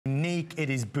unique,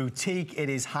 it is boutique, it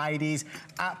is Heidi's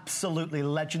absolutely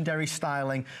legendary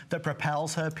styling that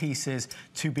propels her pieces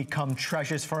to become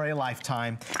treasures for a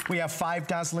lifetime. We have 5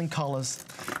 dazzling colors.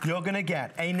 You're gonna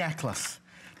get a necklace.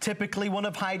 Typically, one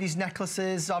of Heidi's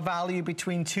necklaces are valued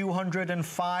between $200 and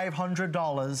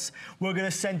 $500. We're gonna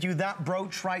send you that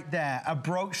brooch right there, a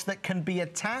brooch that can be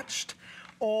attached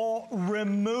or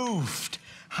removed.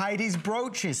 Heidi's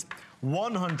brooches,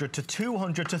 $100 to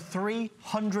 $200 to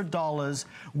 $300.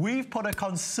 We've put a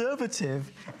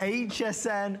conservative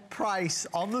HSN price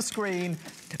on the screen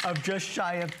of just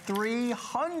shy of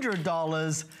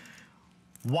 $300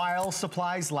 while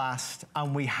supplies last,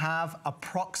 and we have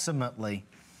approximately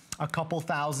a couple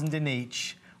thousand in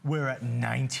each. We're at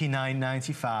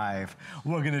 $99.95.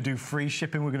 We're gonna do free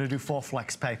shipping, we're gonna do 4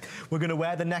 flex pay. We're gonna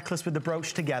wear the necklace with the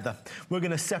brooch together. We're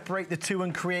gonna separate the two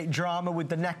and create drama with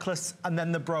the necklace and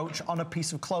then the brooch on a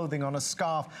piece of clothing, on a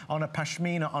scarf, on a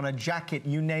pashmina, on a jacket,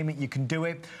 you name it, you can do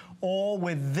it. Or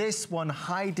with this one,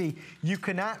 Heidi, you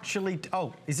can actually,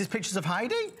 oh, is this pictures of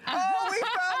Heidi? Oh, we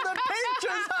found the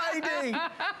pictures, Heidi!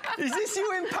 Is this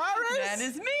you in Paris? That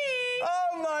is me!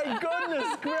 Oh my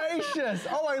goodness gracious!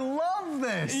 Oh, I love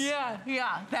this. Yeah,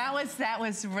 that was it. That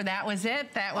was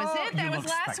it. That was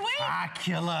last week.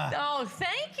 Spectacular. Oh,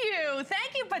 thank you.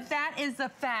 But that is the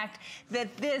fact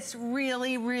that this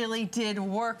really, really did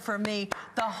work for me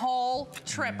the whole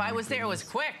trip. I was there. It was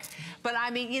quick, but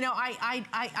I mean, you know,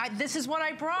 this is what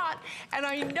I brought, and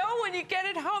I know when you get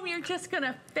it home, you're just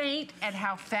gonna faint at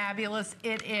how fabulous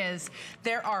it is.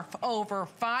 There are over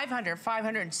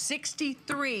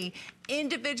 563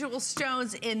 individual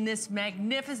stones in this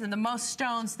magnificent, the most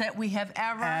stones that we have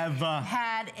ever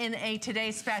had in a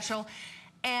Today Special.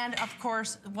 And of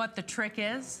course, what the trick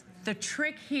is? The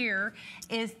trick here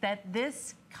is that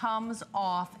this comes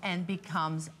off and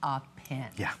becomes a pin.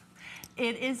 Yeah.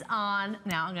 It is on,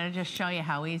 now I'm gonna just show you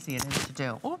how easy it is to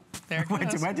do. Oh, there it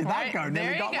goes. Where did that go? There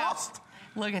Nearly you got go. lost.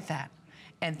 Look at that.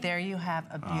 And there you have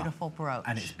a beautiful brooch.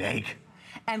 And it's big.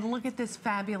 And look at this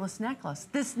fabulous necklace.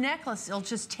 This necklace, it'll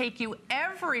just take you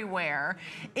everywhere.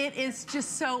 It is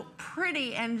just so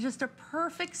pretty and just a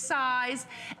perfect size.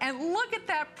 And look at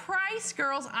that price,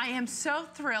 girls. I am so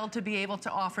thrilled to be able to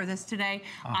offer this today.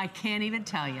 I can't even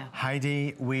tell you.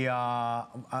 Heidi, we are,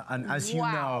 and as you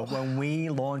know, when we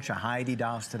launch a Heidi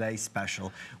Daus Today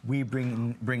Special, we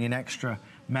bring in extra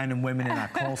men and women in our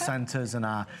call centers and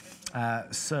our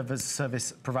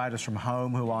service providers from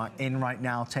home who are in right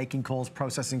now, taking calls,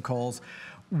 processing calls.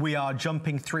 We are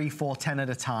jumping 3, 4, 10 at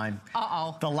a time.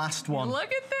 Uh-oh. The last one.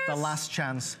 Look at this. The last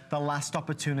chance, the last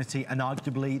opportunity, and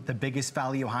arguably the biggest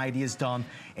value Heidi has done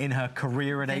in her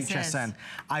career at HSN.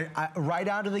 Right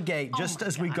out of the gate, just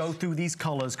as we go through these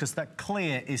colors, because that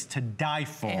clear is to die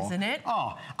for. Isn't it?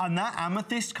 Oh, and that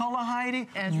amethyst color, Heidi,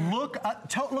 look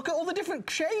at all the different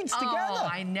shades together. Oh,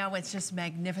 I know, it's just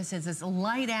magnificent. It's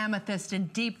light amethyst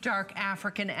and deep dark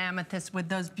African amethyst with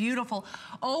those beautiful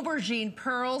aubergine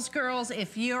pearls, girls.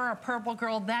 If you're a purple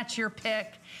girl, that's your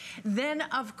pick. Then,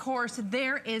 of course,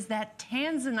 there is that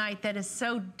tanzanite that is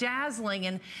so dazzling.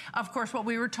 And, of course, what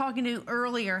we were talking to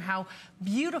earlier, how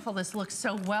beautiful this looks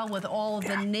so well with all of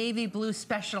the navy blue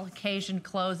special occasion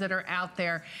clothes that are out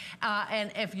there.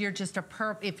 And if you're just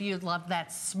if you love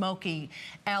that smoky,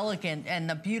 elegant, and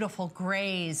the beautiful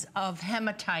grays of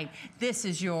hematite, this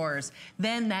is yours.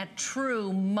 Then that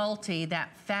true multi, that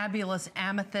fabulous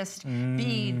amethyst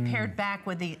bead paired back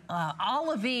with the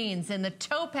olivines and the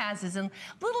topazes and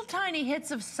little tiny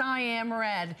hits of cyan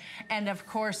red. And of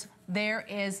course, there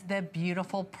is the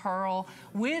beautiful pearl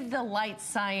with the light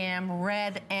cyan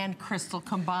red and crystal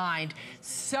combined.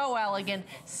 So elegant,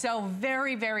 so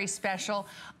very, very special.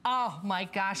 Oh my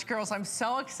gosh, girls, I'm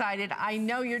so excited. I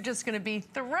know you're just gonna be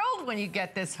thrilled when you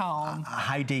get this home.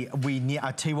 Heidi,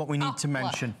 I'll tell you what we need to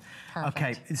mention.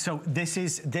 Okay, so this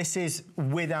is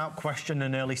without question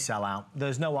an early sellout.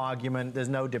 There's no argument, there's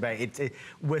no debate.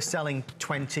 We're selling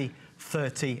 20,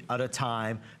 30 at a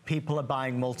time. People are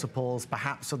buying multiples,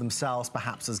 perhaps for themselves,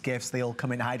 perhaps as gifts. They all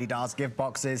come in Heidi Daus gift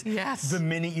boxes. Yes. The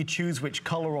minute you choose which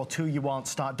color or two you want,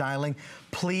 start dialing.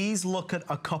 Please look at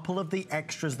a couple of the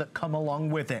extras that come along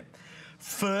with it.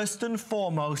 First and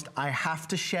foremost, I have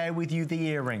to share with you the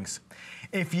earrings.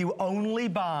 If you only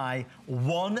buy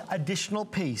one additional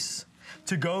piece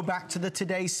to go back to the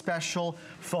Today Special,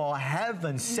 for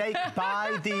heaven's sake,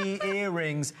 buy the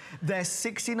earrings. They're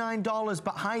 $69,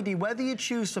 but Heidi, whether you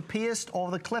choose the pierced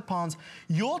or the clip-ons,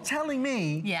 you're telling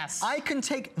me I can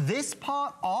take this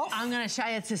part off? I'm gonna show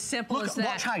you, it's as simple as that.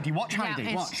 Watch Heidi, watch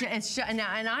Heidi, watch.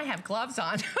 Now, and I have gloves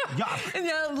on. Yeah.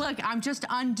 No, look, I'm just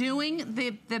undoing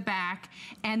the back,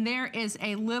 and there is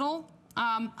a little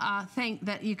thing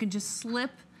that you can just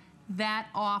slip that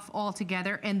off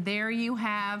altogether, and there you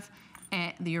have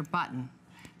your button.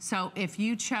 So if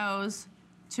you chose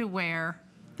to wear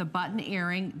the button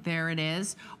earring, there it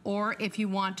is. Or if you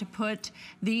want to put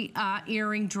the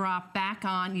earring drop back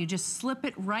on, you just slip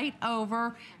it right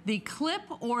over the clip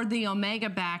or the omega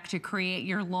back to create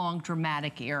your long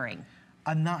dramatic earring.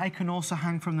 And that I can also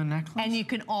hang from the necklace? And you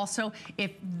can also,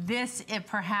 if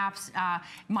perhaps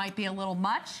might be a little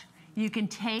much, you can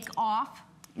take off.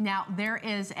 Now there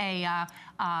is an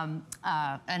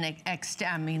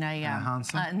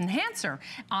enhancer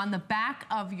on the back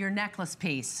of your necklace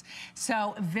piece.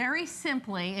 So very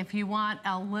simply, if you want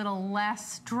a little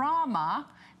less drama,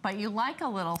 but you like a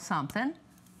little something,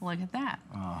 look at that.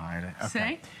 Oh,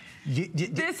 okay. See?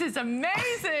 This is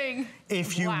amazing.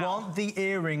 If you want the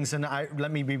earrings, and let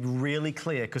me be really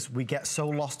clear, because we get so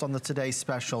lost on the Today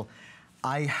Special,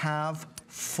 I have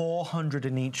 400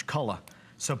 in each color.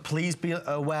 So please be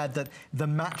aware that the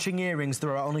matching earrings,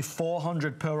 there are only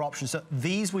 400 per option. So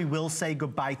these we will say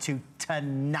goodbye to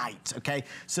tonight, okay?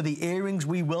 So the earrings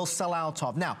we will sell out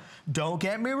of. Now, don't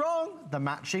get me wrong, the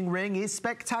matching ring is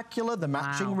spectacular. The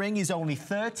matching ring is only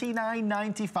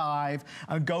 $39.95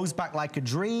 and goes back like a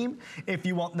dream. If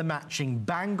you want the matching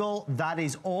bangle, that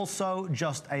is also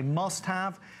just a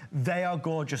must-have. They are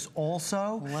gorgeous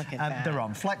also. Look at that. They're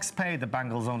on FlexPay. The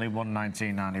bangle's only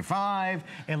 $119.95.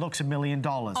 It looks $1 million.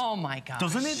 Oh my gosh.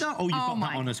 Doesn't it though? Oh, you've got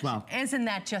that on as well. Isn't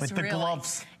that just with the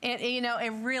gloves? You know,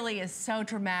 it really is so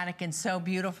dramatic and so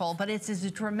beautiful, but it's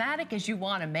as dramatic as you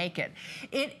want to make it.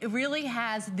 It really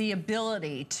has the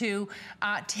ability to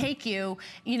take you,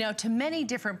 to many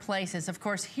different places. Of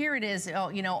course, here it is,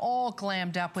 all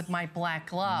glammed up with my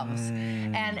black gloves.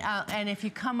 And if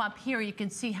you come up here, you can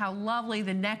see how lovely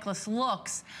the necklace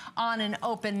looks on an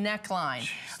open neckline.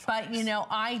 But,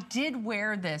 I did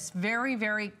wear this very,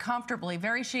 very comfortably,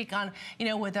 very chic on,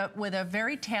 with a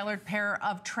very tailored pair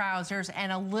of trousers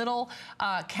and a little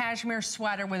cashmere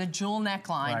sweater with a jewel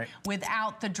neckline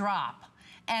without the drop.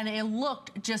 And it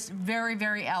looked just very,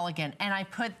 very elegant. And I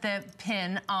put the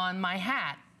pin on my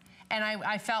hat. And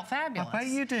I felt fabulous. I bet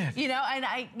you did.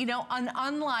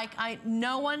 Unlike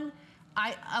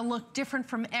I look different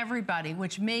from everybody,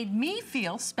 which made me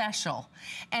feel special.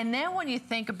 And then when you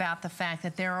think about the fact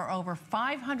that there are over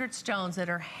 500 stones that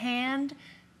are hand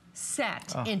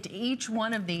set into each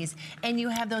one of these, and you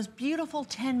have those beautiful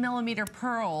 10mm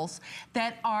pearls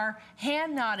that are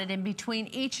hand knotted in between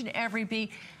each and every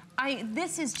bead.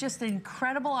 This is just an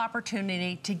incredible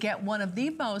opportunity to get one of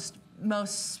the most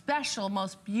special,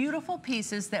 most beautiful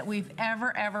pieces that we've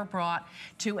ever brought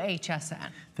to HSN.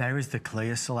 There is the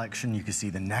clear selection. You can see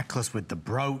the necklace with the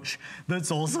brooch that's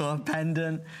also a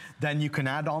pendant. Then you can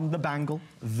add on the bangle,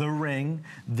 the ring,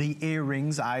 the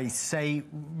earrings. I say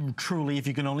truly, if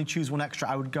you can only choose one extra,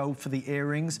 I would go for the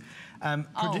earrings.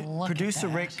 Producer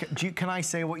Rick, can I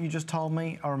say what you just told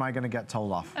me, or am I going to get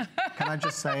told off? Can I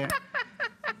just say it?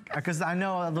 Because I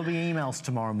know there'll be emails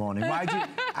tomorrow morning.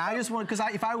 I just want, because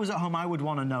if I was at home, I would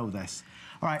want to know this.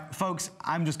 All right, folks,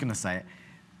 I'm just going to say it.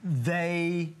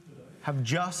 They have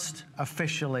just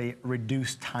officially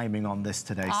reduced timing on this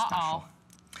today's special.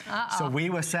 So we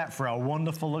were set for a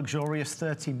wonderful, luxurious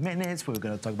 30 minutes. We were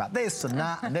going to talk about this and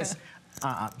that and this.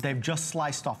 They've just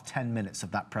sliced off 10 minutes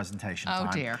of that presentation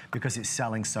time because it's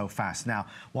selling so fast. Now,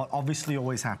 what obviously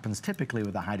always happens typically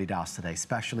with the Heidi Daus Today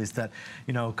Special is that,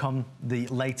 come the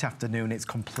late afternoon, it's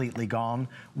completely gone.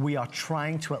 We are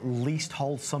trying to at least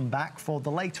hold some back for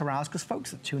the later hours because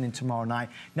folks that tune in tomorrow night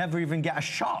never even get a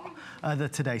shot of the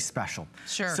Today Special.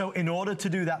 So in order to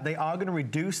do that, they are going to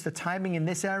reduce the timing in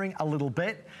this airing a little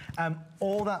bit.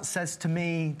 All that says to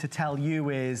me to tell you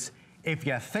is, if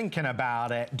you're thinking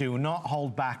about it, do not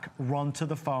hold back, run to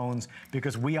the phones,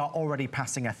 because we are already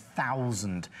passing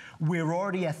 1,000. We're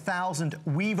already 1,000.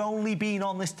 We've only been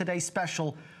on this Today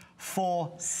Special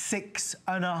for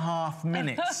 6.5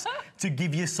 minutes to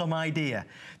give you some idea.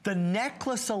 The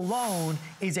necklace alone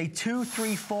is a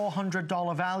 $200, $300,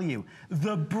 $400 value.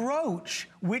 The brooch,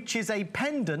 which is a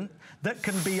pendant that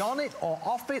can be on it or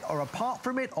off it or apart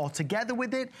from it or together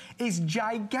with it, is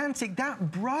gigantic.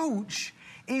 That brooch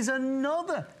is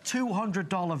another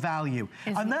 $200 value.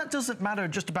 And that doesn't matter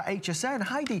just about HSN.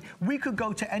 Heidi, we could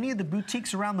go to any of the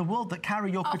boutiques around the world that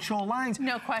carry your couture lines.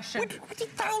 No question. We'd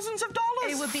thousands of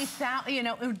dollars. It would be,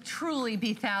 it would truly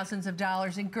be thousands of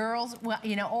dollars. And girls, well,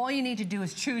 all you need to do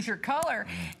is choose your color.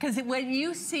 Because when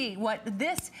you see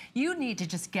you need to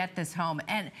just get this home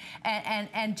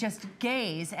and just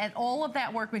gaze at all of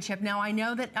that workmanship. Now, I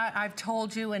know that I've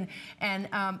told you and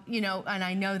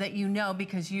I know that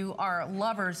because you are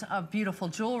lovers of beautiful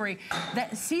jewelry,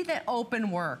 see that open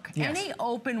work. Any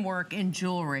open work in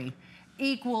jewelry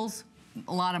equals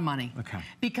A lot of money. Okay.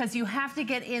 Because you have to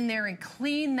get in there and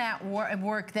clean that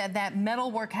work, that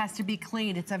metal work has to be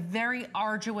cleaned. It's a very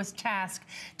arduous task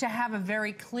to have a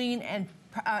very clean and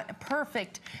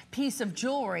perfect piece of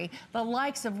jewelry, the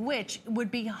likes of which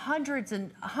would be hundreds and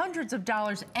hundreds of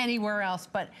dollars anywhere else,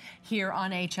 but here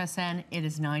on HSN, it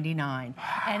is $99.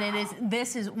 And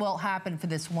this will happen for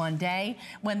this one day.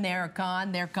 When they're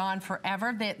gone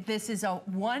forever. This is a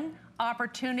one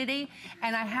opportunity,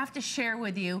 and I have to share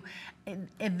with you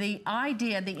the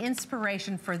idea, the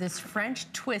inspiration for this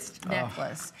French twist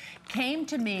necklace came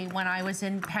to me when I was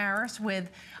in Paris with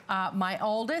my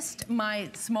oldest, my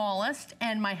smallest,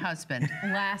 and my husband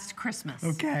last Christmas.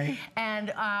 Okay.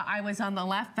 And I was on the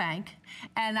left bank,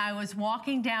 and I was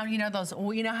walking down, you know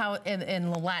how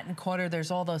in the Latin Quarter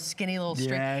there's all those skinny little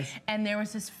streets. Yes. And there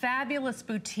was this fabulous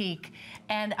boutique,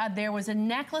 and there was a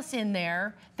necklace in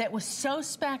there that was so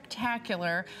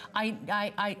spectacular.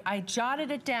 I jotted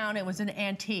it down. It was an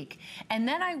antique. And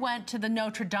then I went to the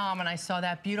Notre Dame, and I saw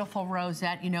that beautiful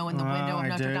rosette, in the window of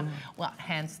Notre Dame. Well,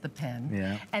 hence the pin.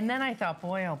 Yeah. And then I thought,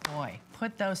 boy, oh boy,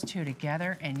 put those two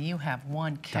together and you have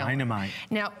one killer. Dynamite.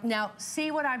 Now, see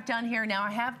what I've done here? Now,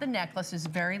 I have the necklace is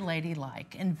very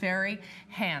ladylike and very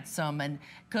handsome and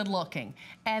good looking.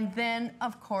 And then,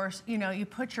 of course, you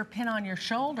put your pin on your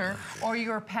shoulder or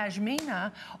your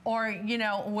pashmina or,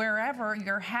 wherever,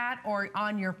 your hat or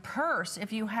on your purse.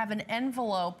 If you have an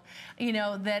envelope,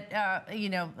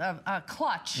 a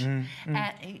clutch,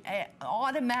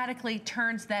 automatically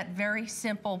turns that very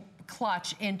simple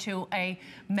clutch into a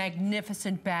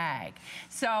magnificent bag.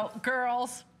 So,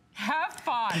 girls, have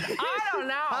fun. I don't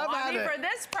know. I mean, for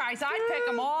this price, I'd pick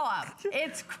them all up.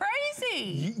 It's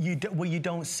crazy. You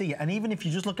don't see it. And even if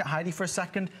you just look at Heidi for a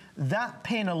second, that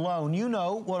pin alone,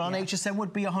 what on HSN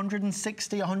would be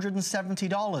 $160,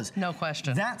 $170. No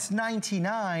question. That's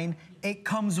 $99. It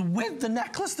comes with the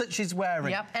necklace that she's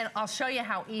wearing. Yep, and I'll show you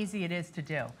how easy it is to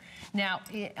do. Now,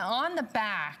 on the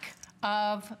back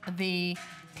of the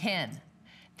pin,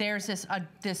 there's this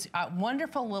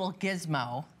wonderful little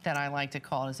gizmo that I like to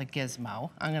call it as a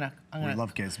gizmo. We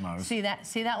love gizmos. See that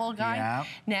little guy? Yeah.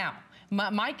 Now,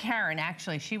 my Karen,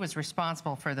 actually, she was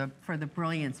responsible for the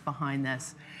brilliance behind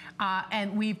this.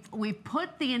 And we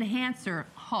put the enhancer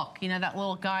hook, that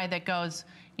little guy that goes,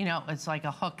 it's like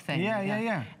a hook thing.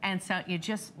 Yeah. And so you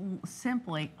just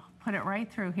simply put it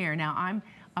right through here. Now, I'm,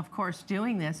 of course,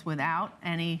 doing this without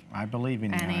any... I believe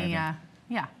in you,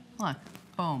 yeah, look,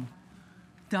 boom.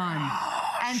 Done.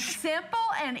 And simple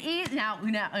and easy. Now,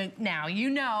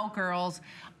 girls,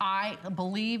 I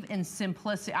believe in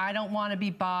simplicity. I don't want to be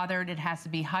bothered. It has to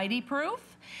be Heidi-proof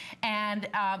and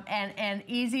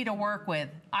easy to work with.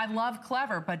 I love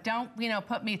clever, but don't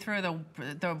put me through the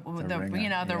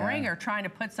ringer trying to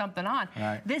put something on.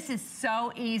 Right. This is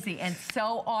so easy and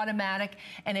so automatic.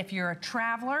 And if you're a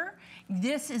traveler,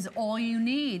 this is all you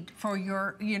need for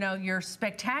your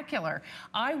spectacular.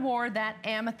 I wore that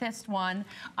amethyst one.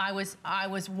 I was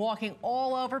walking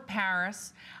all over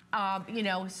Paris.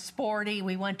 Sporty.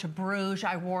 We went to Bruges.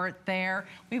 I wore it there.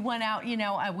 We went out,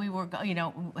 we were,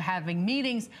 having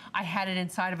meetings. I had it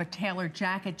inside of a tailored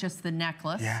jacket, just the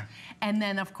necklace. Yeah. And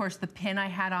then, of course, the pin I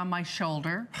had on my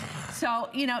shoulder. So,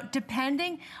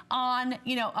 depending on,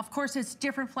 of course, it's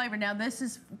different flavor. Now, this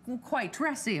is quite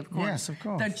dressy, of course. Yes, of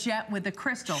course. The jet with the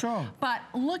crystal. Sure. But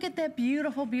look at that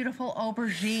beautiful, beautiful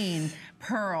aubergine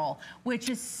pearl, which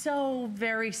is so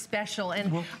very special.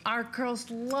 And our girls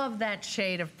love that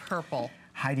shade of purple.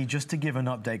 Heidi, just to give an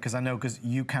update, because I know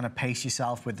you kind of pace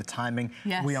yourself with the timing.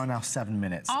 Yes. We are now 7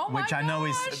 minutes, which I know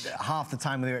is half the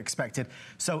time we expected.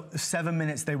 So 7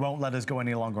 minutes, they won't let us go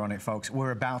any longer on it, folks.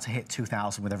 We're about to hit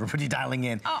 2,000 with everybody dialing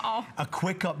in. A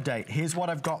quick update. Here's what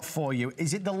I've got for you.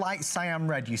 Is it the light cyan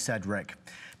red you said, Rick?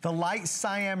 The light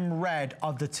cyan red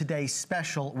of the today's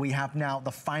special, we have now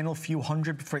the final few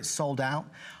hundred before it's sold out.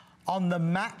 On the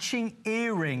matching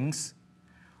earrings,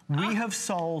 we have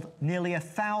sold nearly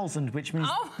 1,000, which means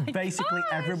basically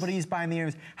everybody's buying the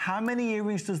earrings. How many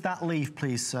earrings does that leave,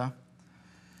 please, sir?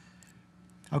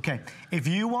 Okay, if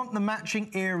you want the matching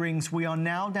earrings, we are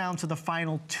now down to the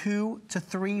final 200 to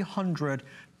 300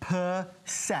 per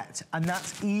set, and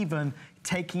that's even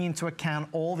taking into account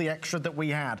all the extra that we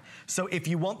had. So if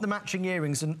you want the matching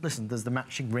earrings, and listen, there's the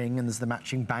matching ring and there's the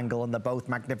matching bangle, and they're both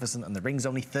magnificent, and the ring's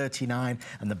only $39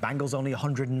 and the bangle's only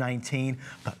 $119,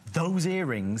 but those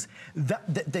earrings,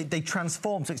 they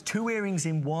transform. So it's 2 earrings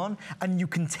in one, and you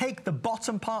can take the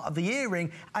bottom part of the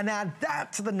earring and add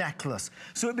that to the necklace.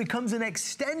 So it becomes an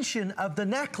extension of the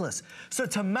necklace. So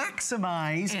to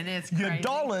maximize your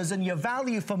dollars and your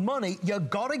value for money,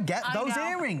 you've got to get those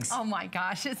earrings. Oh my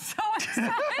gosh, it's so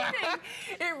exciting.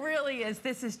 It really is.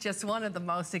 This is just one of the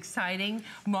most exciting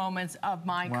moments of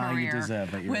my career. You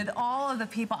deserve it. With all of the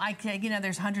people,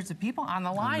 there's hundreds of people on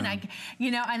the line. I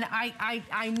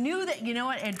knew that,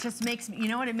 it just makes me,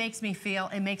 it makes me feel?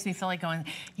 It makes me feel like going,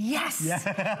 yes.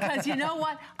 Because you know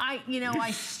what?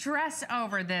 I stress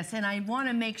over this, and I want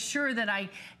to make sure that I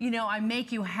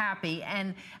make you happy.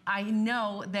 And I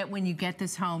know that when you get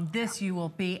this home, you will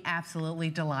be absolutely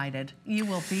delighted. You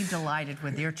will be delighted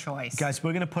with your choice. Guys,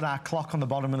 we're going to put our clock on the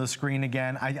bottom of the screen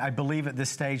again. I believe at this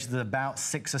stage there's about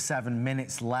 6 or 7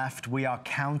 minutes left. We are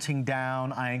counting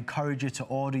down. I encourage you to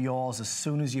order yours as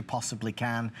soon as you possibly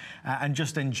can and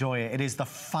just enjoy it. It is the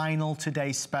final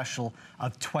Today Special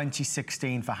of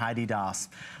 2016 for Heidi Daus.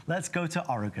 Let's go to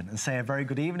Oregon and say a very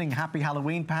good evening, happy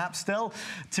Halloween perhaps still,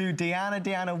 to Deanna.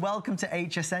 Deanna, welcome to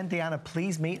HSN. Deanna,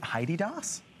 please meet Heidi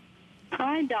Daus.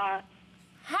 Hi, Dot.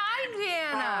 Hi,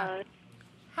 Deanna.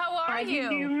 How are you?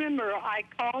 Do you remember I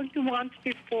called you once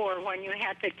before when you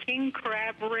had the king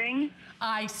crab ring?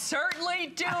 I certainly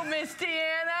do, Miss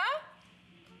Deanna.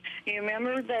 You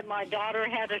remember that my daughter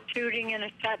had a shooting and a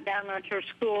shutdown at her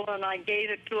school, and I gave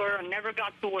it to her and never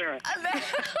got to wear it.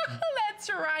 That's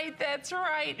right. That's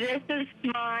right. This is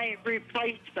my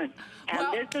replacement,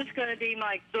 and this is going to be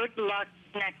my good luck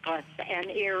necklace and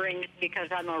earrings because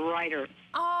I'm a writer.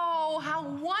 Oh, how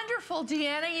wonderful,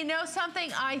 Deanna. You know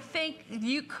something? I think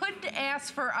you couldn't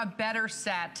ask for a better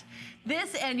set.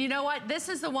 This, and you know what? This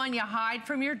is the one you hide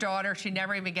from your daughter. She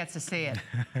never even gets to see it.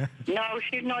 No,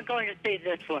 she's not going to see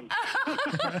this one.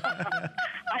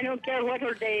 I don't care what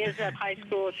her day is at high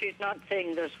school. She's not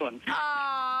seeing this one.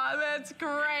 Oh, that's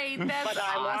great. That's But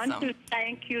I want to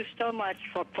thank you so much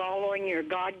for following your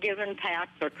God-given path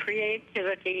for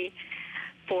creativity,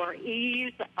 for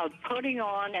ease of putting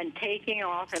on and taking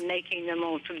off and making the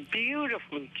most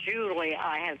beautiful jewelry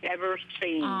I have ever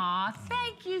seen. Aw,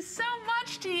 thank you so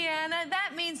much, Deanna.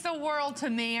 That means the world to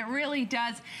me. It really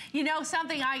does. You know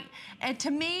something?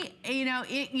 To me,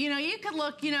 you could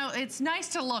look. It's nice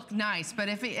to look nice, but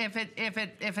if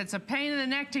it's a pain in the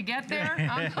neck to get there,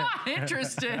 I'm not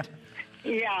interested.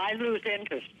 Yeah, I lose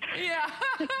interest. Yeah.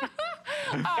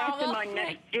 That's in my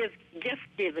next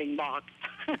gift-giving box.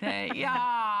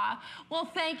 Yeah. Well,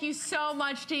 thank you so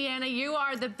much, Deanna. You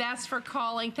are the best for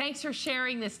calling. Thanks for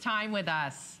sharing this time with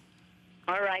us.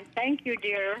 All right. Thank you,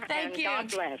 dear. Thank you. God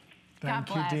bless. Thank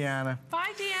you, Deanna.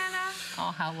 Bye, Deanna.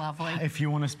 Oh, how lovely. If you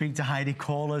want to speak to Heidi,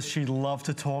 call us. She'd love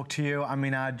to talk to you. I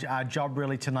mean, our job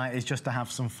really tonight is just to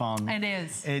have some fun. It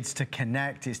is. It's to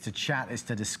connect, it's to chat, it's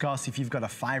to discuss. If you've got a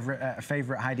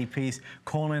favorite Heidi piece,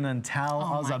 call in and tell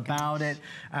us about it.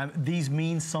 These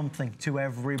mean something to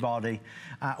everybody.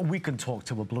 We can talk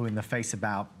till we're blue in the face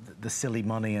about the silly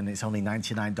money, and it's only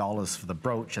 $99 for the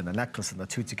brooch and the necklace and the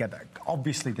two together.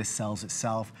 Obviously, this sells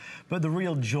itself. But the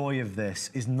real joy of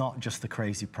this is not just the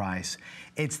crazy price.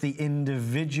 It's the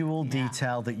individual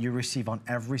detail that you receive on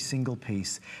every single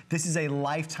piece. This is a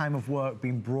lifetime of work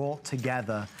being brought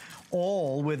together,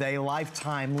 all with a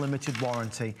lifetime limited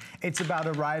warranty. It's about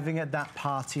arriving at that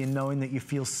party and knowing that you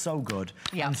feel so good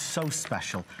and so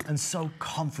special and so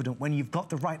confident. When you've got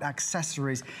the right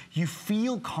accessories, you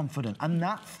feel confident, and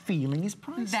that feeling is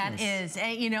priceless. That is,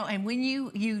 and when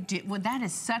you do, well, that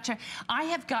is such a, I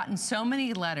have gotten so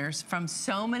many letters from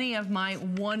so many of my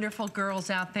wonderful girls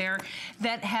out there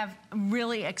that have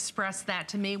really expressed that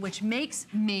to me, which makes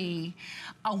me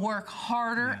work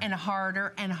harder and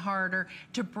harder and harder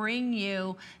to bring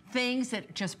you things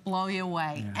that just blow you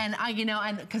away. And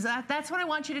because that's what I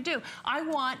want you to do. I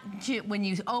want you, when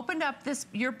you opened up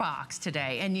your box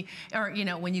today,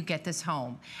 and when you get this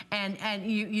home, and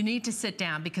you need to sit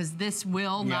down, because this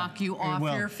will knock you off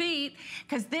your feet,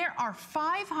 because there are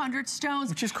 500 stones,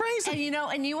 which is crazy.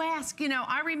 And you ask,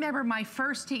 I remember my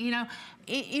first,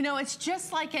 it's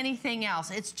just like anything else.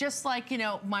 It's just like,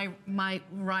 my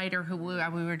writer who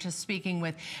we were just speaking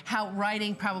with, how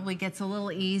writing probably gets a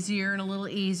little easier and a little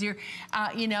easier.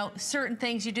 Certain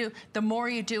things you do, the more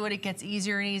you do it, it gets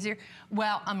easier and easier.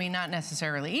 Well, I mean, not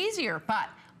necessarily easier, but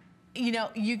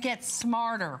you get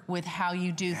smarter with how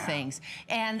you do things.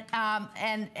 And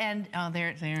oh,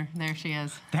 there she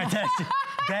is.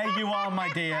 There you are,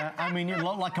 my dear. I mean, you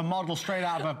look like a model straight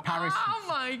out of a Paris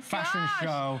fashion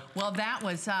show. Well, that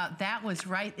was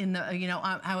right in the,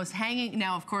 I was hanging,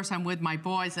 now of course I'm with my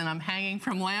boys and I'm hanging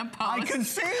from lampposts. I can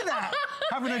see that,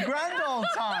 having a grand old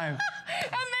time.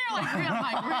 And they're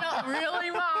like, really,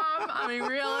 Mom? I mean,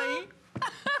 really?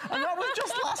 And that was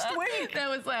just last week. That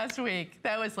was last week.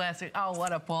 That was last week. Oh,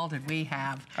 what a ball did we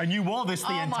have. And you wore this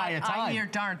the entire time. You're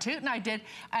darn tootin' I did.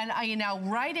 And you know,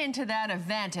 right into that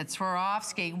event at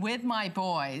Swarovski with my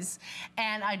boys.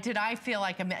 And I feel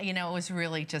like, you know, it was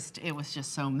really just, it was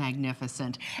just so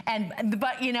magnificent.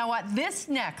 But you know what? This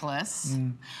necklace,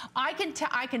 I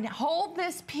can hold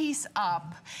this piece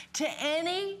up to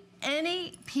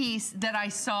any piece that I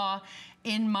saw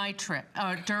in my trip,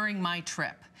 during my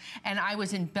trip. And I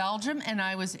was in Belgium and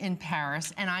I was in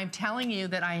Paris, and I'm telling you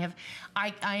that I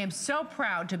am so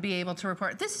proud to be able to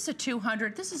report. This is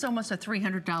this is almost a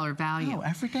 $300 value. Oh,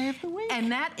 every day of the week.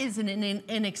 And that is an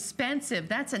inexpensive,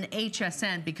 that's an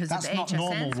HSN because of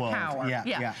HSN's power.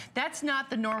 Yeah. That's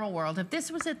not the normal world. If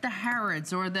this was at the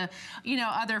Harrods or the, you know,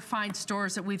 other fine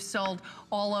stores that we've sold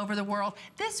all over the world,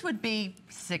 this would be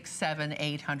 $600,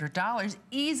 $700, $800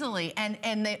 easily,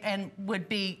 and would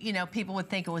be, you know, people would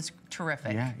think it was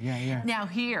terrific. Yeah. Now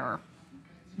here,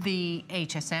 the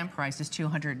HSN price is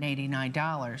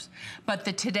 $289, but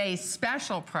the today's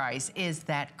special price is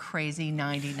that crazy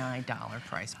 $99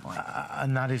 price point.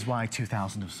 And that is why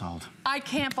 2,000 have sold. I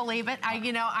can't believe it.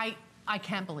 I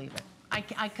can't believe it.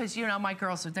 Because you know, my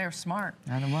girls, they're smart.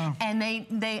 I know. And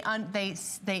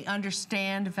they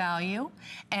understand value.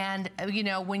 And you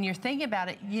know, when you're thinking about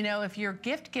it, you know, if you're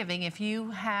gift giving, if you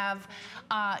have,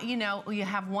 you know, you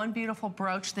have one beautiful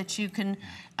brooch that you can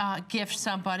gift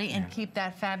somebody and keep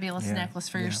that fabulous necklace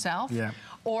for yourself.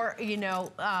 Or, you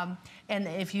know, and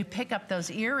if you pick up those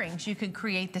earrings, you can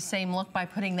create the same look by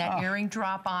putting that earring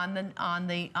drop on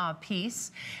the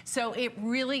piece. So it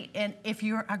really, and if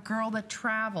you're a girl that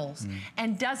travels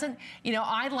and doesn't, you know,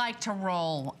 I like to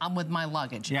roll with my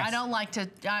luggage. I don't like to,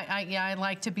 I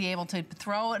like to be able to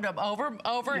throw it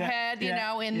overhead, you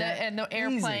know, in the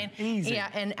airplane. Easy. Yeah,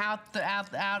 and out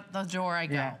the door I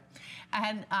go.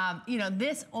 And, you know,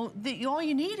 all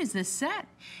you need is this set.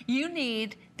 You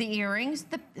need the earrings,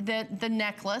 the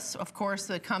necklace, of course,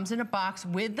 that comes in a box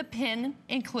with the pin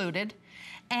included,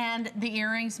 and the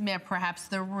earrings, perhaps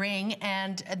the ring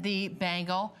and the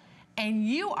bangle, and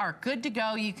you are good to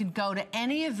go. You could go to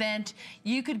any event.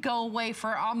 You could go away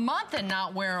for a month and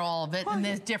not wear all of it, and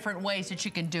there's different ways that you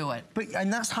can do it.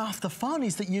 And that's half the fun,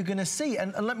 is that you're going to see.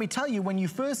 And let me tell you, when you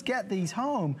first get these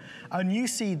home and you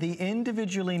see the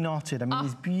individually knotted, I mean,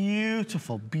 these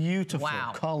beautiful, beautiful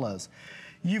colors.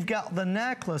 You've got the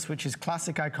necklace, which is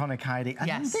classic, iconic Heidi. And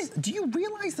then this, do you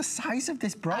realize the size of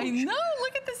this brooch? I know,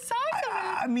 look at the size of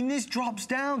it. I mean, this drops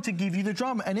down to give you the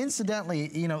drama. And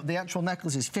incidentally, you know, the actual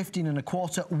necklace is 15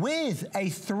 1/4 with a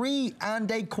 3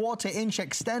 1/4 inch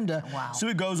extender. Wow. So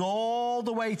it goes all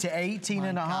the way to 18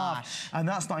 1/2. Gosh. And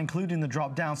that's not including the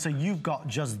drop down. So you've got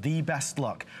just the best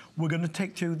look. We're going to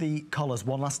take through the colors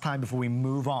one last time before we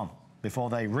move on,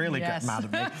 before they really get mad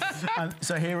at me.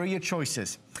 So here are your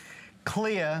choices.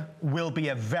 Clear will be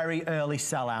a very early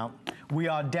sellout. We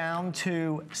are down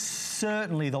to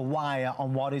certainly the wire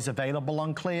on what is available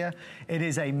on clear. It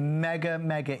is a mega,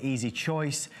 mega easy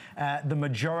choice. The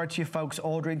majority of folks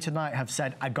ordering tonight have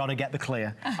said, I gotta get the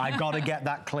clear. I gotta get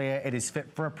that clear. It is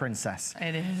fit for a princess.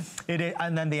 It is. It is.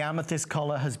 And then the amethyst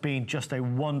color has been just a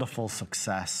wonderful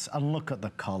success. And look at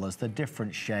the colors, the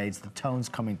different shades, the tones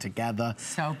coming together.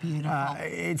 So beautiful.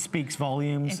 It speaks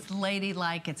volumes. It's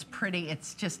ladylike, it's pretty,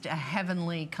 it's just a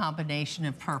heavenly combination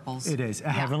of purples. It is, a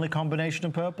heavenly combination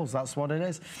of purples, that's what it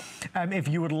is. If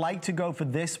you would like to go for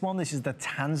this one, this is the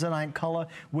Tanzanite color.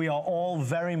 We are all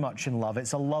very much in love.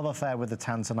 It's a love affair with the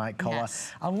Tanzanite color.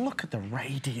 Yes. And look at the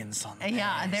radiance on this.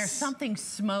 Yeah, there's something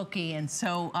smoky and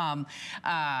so,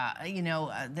 you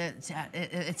know,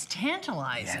 it's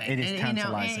tantalizing. Yeah, it is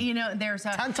tantalizing. You know, there's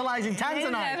a... Tantalizing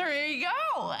Tanzanite. There you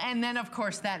go. And then, of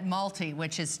course, that multi,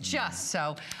 which is just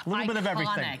so a little bit of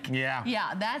everything. Yeah.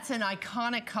 Yeah, that's an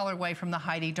iconic colorway from the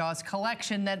Heidi Daus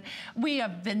collection that we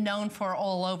have been known for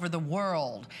all over the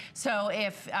world. So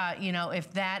if, you know,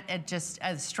 if that just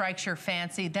strikes your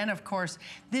fancy, then, of course,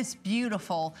 this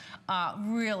beautiful,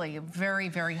 really very,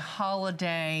 very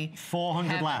holiday...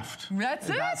 400 left. That's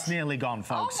it? That's nearly gone,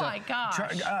 folks. Oh, my gosh.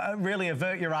 Really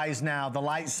avert your eyes now. The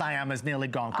light Siam is nearly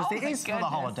gone, because it is for the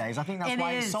holidays. I think that's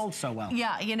why it's sold so well.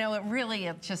 Yeah, you know,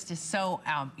 it just is so,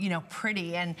 you know,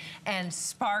 pretty and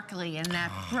sparkly, and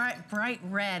that bright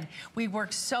red. We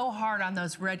worked so hard on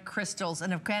those red crystals,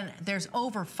 and again, there's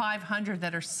over 500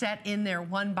 that are set in there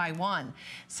one by one.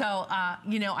 So,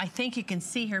 you know, I think you can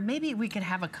see here, maybe we could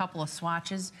have a couple of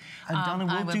swatches. And Donna,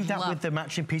 we'll do that with the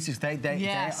matching pieces. They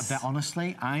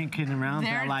honestly, I ain't kidding around.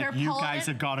 They're like, you guys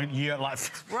have got it. You're like,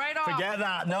 right off. Forget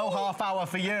that. No half hour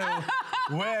for you.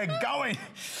 We're going.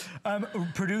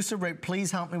 Producer Rick,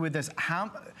 please help me with this.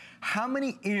 How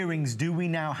many earrings do we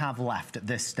now have left at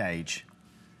this stage?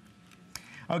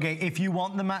 Okay, if you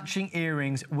want the matching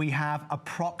earrings, we have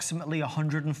approximately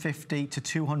 150 to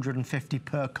 250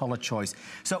 per color choice.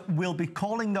 So we'll be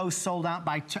calling those sold out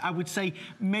by, I would say,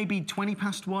 maybe 20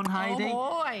 past 1, Heidi.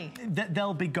 Oh boy.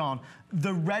 They'll be gone.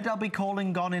 The red I'll be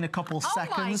calling gone in a couple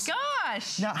seconds. Oh my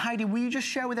gosh. Now, Heidi, will you just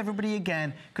share with everybody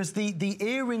again? Because the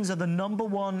earrings are the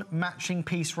 #1 matching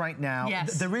piece right now.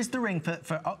 Yes. There is the ring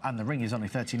oh, and the ring is only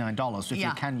 $39, so if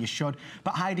you can, you should.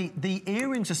 But Heidi, the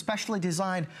earrings are specially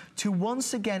designed to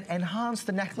once again enhance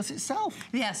the necklace itself.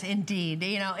 Yes, indeed.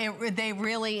 You know, they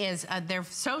really is, they're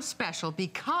so special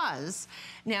because,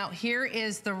 now here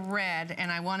is the red,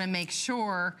 and I want to make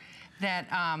sure that,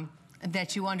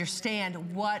 that you understand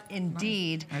what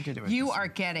indeed you are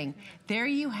getting. There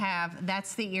you have,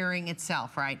 that's the earring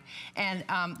itself, right? And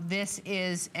this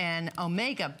is an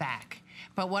omega back.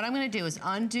 But what I'm gonna do is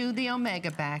undo the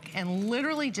omega back and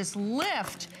literally just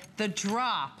lift the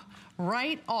drop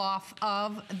right off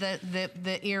of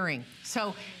the earring.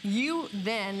 So you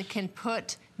then can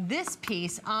put this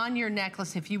piece on your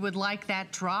necklace if you would like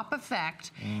that drop effect,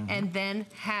 and then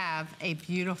have a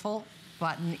beautiful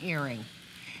button earring.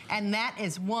 And that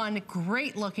is one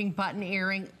great looking button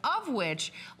earring, of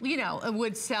which, you know, it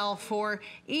would sell for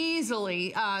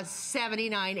easily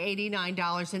 $79,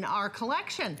 $89 in our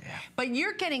collection. Yeah. But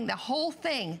you're getting the whole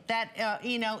thing, that,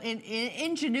 you know,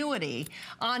 ingenuity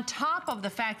on top of the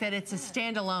fact that it's a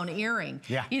standalone earring.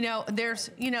 Yeah. You know, there's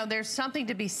something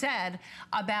to be said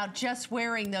about just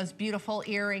wearing those beautiful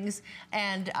earrings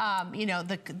and, you know,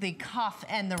 the cuff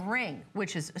and the ring,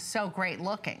 which is so great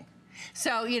looking.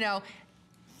 So, you know,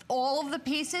 all of the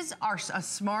pieces are a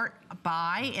smart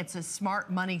buy. It's a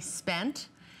smart money spent.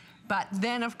 But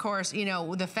then, of course, you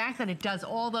know, the fact that it does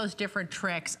all those different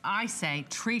tricks, I say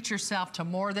treat yourself to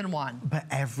more than one. But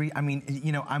I mean,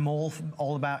 you know, I'm all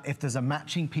about if there's a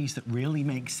matching piece that really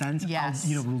makes sense, yes,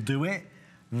 you know, we'll do it.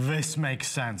 This makes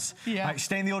sense. Yeah. Right,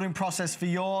 stay in the ordering process for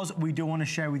yours. We do want to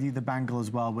share with you the bangle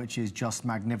as well, which is just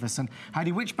magnificent.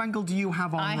 Heidi, which bangle do you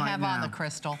have on right now? I have on the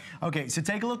crystal. Okay, so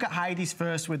take a look at Heidi's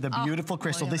first with the beautiful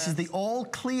crystal. This is the all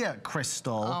clear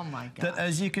crystal. Oh my God. That,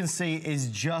 as you can see, is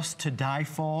just to die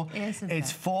for. Isn't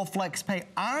it's 4 flex pay,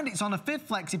 and it's on a 5th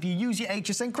flex if you use your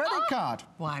HSN credit card.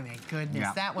 Why, my goodness,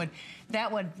 yeah. That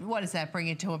would, what does that bring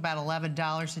it to, about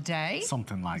 $11 a day?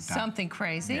 Something like that. Something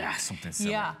crazy. Yeah, something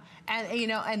silly. Yeah. And, you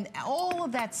know, and all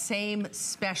of that same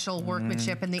special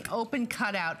workmanship and the open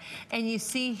cutout. And you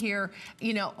see here,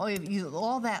 you know,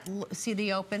 all that, see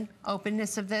the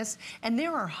openness of this? And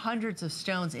there are hundreds of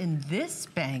stones in this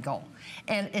bangle.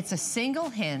 And it's a single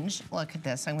hinge. Look at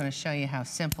this. I'm going to show you how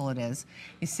simple it is.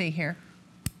 You see here?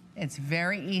 It's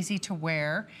very easy to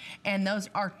wear. And those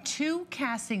are 2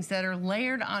 castings that are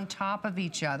layered on top of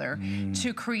each other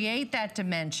to create that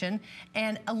dimension.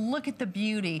 And look at the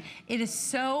beauty. It is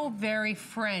so very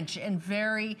French and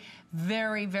very,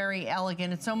 very, very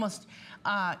elegant. It's almost,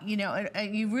 you know,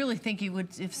 you really think you would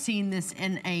have seen this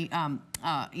in a,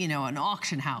 you know, an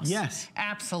auction house. Yes.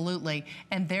 Absolutely.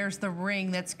 And there's the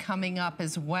ring that's coming up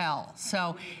as well.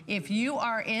 So if you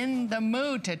are in the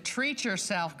mood to treat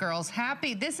yourself, girls,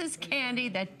 this is candy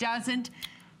that doesn't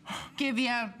give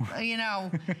you, you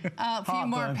know, a few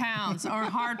more pounds or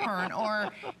heartburn or,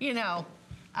 you know,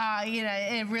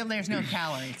 there's no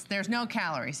calories. There's no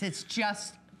calories. It's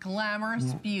just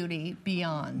glamorous beauty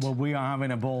beyond. Well, we are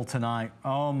having a ball tonight.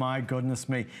 Oh my goodness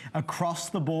me. Across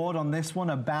the board on this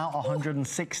one, about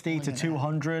 160 to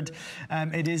 200.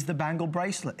 It is the bangle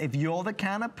bracelet. If you're the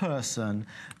kind of person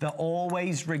that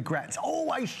always regrets,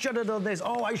 oh, I should have done this.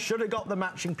 Oh, I should have got the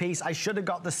matching piece. I should have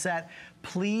got the set.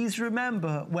 Please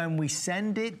remember, when we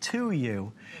send it to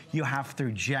you, you have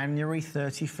through January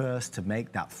 31st to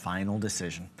make that final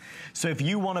decision. So if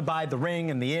you want to buy the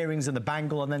ring and the earrings and the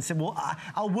bangle and then say, well,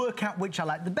 I'll work out which I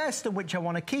like the best and which I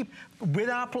want to keep, with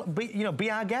our, you know,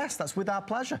 be our guest. That's with our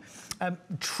pleasure.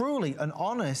 Truly and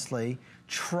honestly,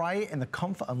 try it in the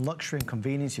comfort and luxury and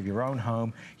convenience of your own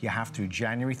home. You have through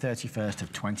January 31st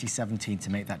of 2017 to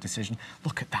make that decision.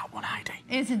 Look at that one, Heidi.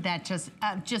 Isn't that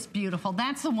just beautiful?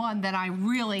 That's the one that I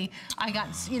got,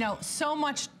 you know, so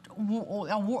much,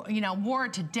 you know, wore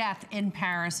it to death in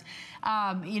Paris,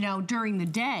 you know, during the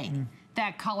day.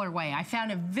 That colorway. I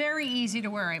found it very easy to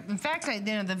wear. In fact, you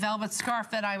know, the velvet scarf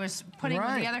that I was putting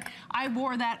together, I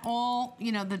wore that all,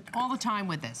 you know, all the time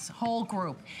with this whole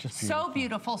group. So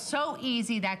beautiful, so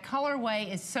easy. That colorway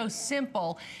is so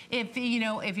simple. If, you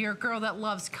know, if you're a girl that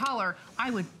loves color, I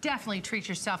would definitely treat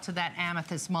yourself to that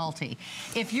amethyst multi.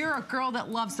 If you're a girl that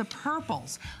loves the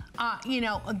purples, you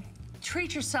know,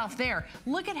 treat yourself there.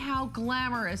 Look at how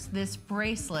glamorous this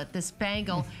bracelet, this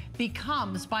bangle,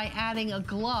 becomes by adding a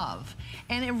glove.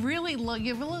 And it really,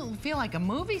 you really feel like a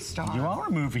movie star. You are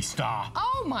a movie star.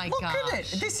 Oh my gosh. Look at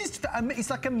it. This is, it's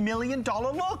like $1 million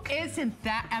look. Isn't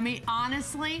that, I mean,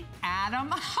 honestly,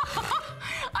 Adam,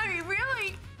 I mean,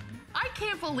 really, I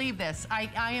can't believe this. I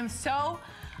am so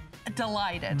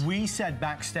delighted. We said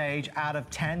backstage, out of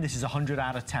 10, this is 100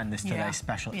 out of 10, this today's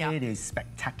special. Yeah. It is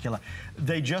spectacular.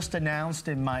 They just announced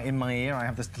in my ear, I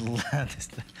have this little, this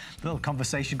little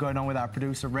conversation going on with our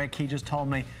producer, Rick. He just told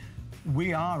me,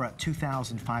 we are at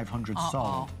 2,500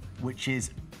 sold, which is,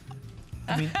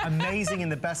 I mean, amazing in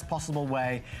the best possible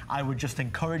way. I would just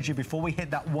encourage you, before we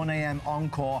hit that 1 a.m.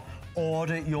 encore,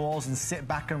 order yours and sit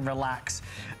back and relax.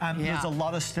 There's a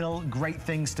lot of still great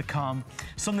things to come.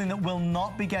 Something that will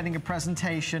not be getting a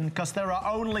presentation because there are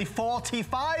only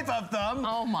 45 of them.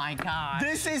 Oh my God.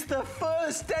 This is the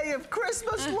first day of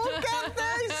Christmas. Look at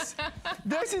this.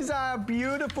 This is our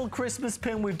beautiful Christmas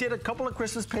pin. We did a couple of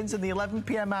Christmas pins in the 11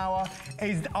 p.m. hour.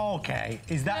 Is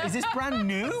this brand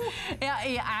new?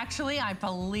 Yeah, actually, I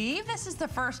believe this is the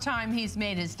first time he's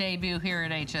made his debut here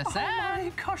at HSN. Oh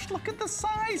my gosh, look at the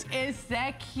size. Is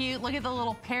that cute? Look at the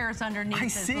little pears underneath. I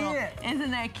see it.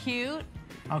 Isn't that cute?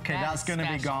 Okay, that's going to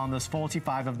be gone. There's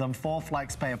 45 of them. 4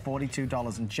 flex pay of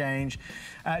 $42 and change.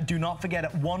 Do not forget,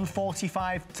 at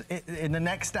 1:45 in the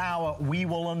next hour, we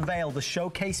will unveil the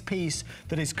showcase piece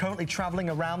that is currently traveling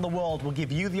around the world. We'll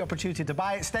give you the opportunity to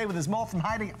buy it. Stay with us. More from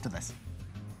Heidi after this.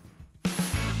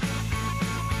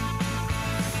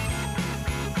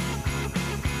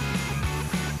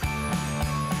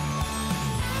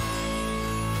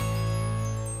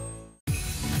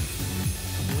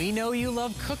 We know you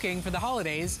love cooking for the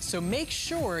holidays, so make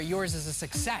sure yours is a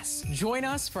success. Join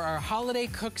us for our Holiday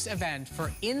Cooks event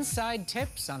for inside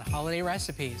tips on holiday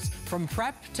recipes. From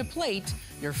prep to plate,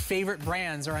 your favorite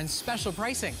brands are on special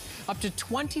pricing. Up to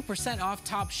 20% off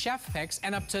top chef picks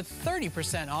and up to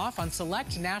 30% off on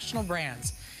select national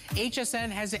brands. HSN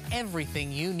has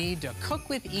everything you need to cook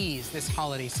with ease this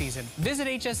holiday season. Visit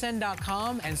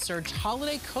hsn.com and search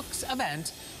Holiday Cooks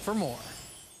event for more.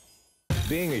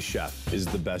 Being a chef is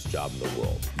the best job in the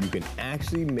world. You can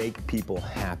actually make people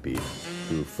happy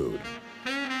through food.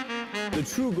 The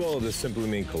true goal of the Simply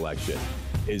Me collection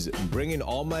is bringing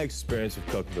all my experience of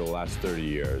cooking for the last 30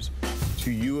 years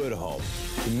to you at home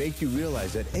to make you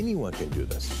realize that anyone can do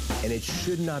this. And it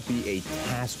should not be a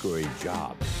task or a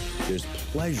job. There's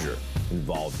pleasure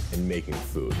involved in making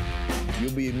food.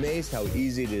 You'll be amazed how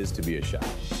easy it is to be a chef.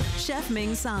 Chef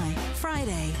Ming Tsai,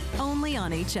 Friday, only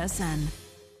on HSN.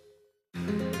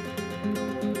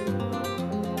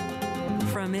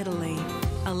 From Italy,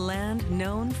 a land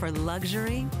known for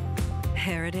luxury,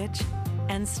 heritage,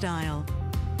 and style,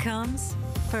 comes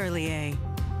Perlier.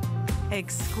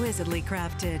 Exquisitely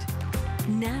crafted,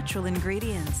 natural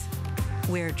ingredients,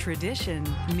 where tradition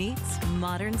meets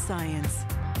modern science.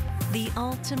 The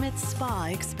ultimate spa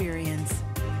experience.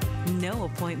 No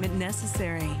appointment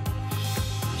necessary.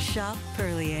 Shop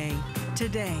Perlier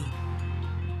today.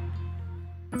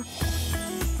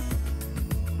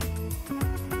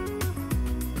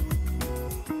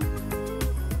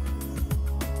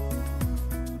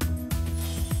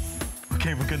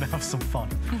 Okay, we're gonna have some fun.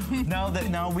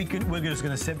 We're just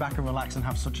gonna sit back and relax and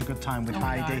have such a good time with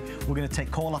Heidi. We're gonna take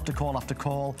call after call after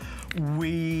call.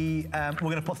 We're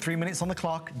gonna put 3 minutes on the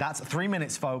clock. That's 3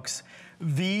 minutes, folks.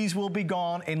 These will be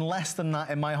gone in less than that,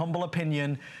 in my humble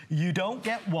opinion. You don't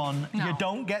get one, you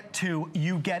don't get two,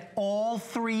 you get all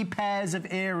 3 pairs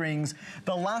of earrings.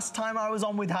 The last time I was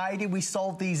on with Heidi, we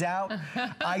sold these out.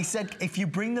 I said, if you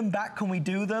bring them back, can we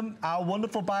do them? Our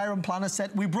wonderful buyer and planner said,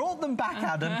 we brought them back,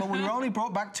 Adam, but we only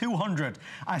brought back 200.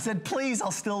 I said, please, I'll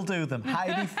still do them.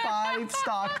 Heidi,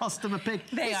 5-star customer pick.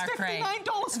 They are great.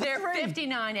 $59 for They're 3.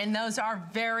 $59, and those are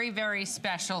very, very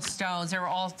special stones. Those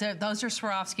are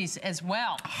Swarovskis as well.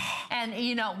 And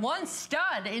you know, one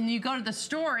stud, and you go to the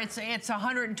store, it's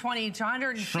 $120 to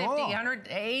 $150,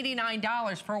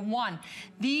 $189 for one.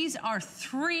 These are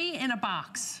 3 in a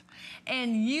box.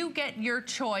 And you get your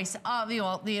choice of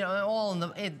all in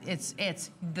the it's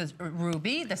the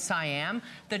ruby, the cyan,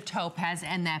 the topaz,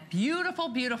 and that beautiful,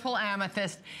 beautiful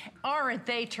amethyst. Aren't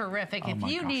they terrific? If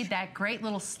you need that great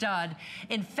little stud,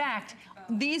 in fact,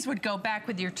 these would go back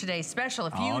with your today's special.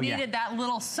 If you needed that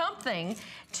little something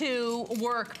to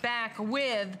work back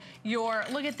with your,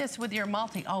 look at this with your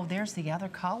multi. Oh, there's the other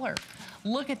color.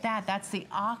 Look at that. That's the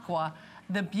aqua.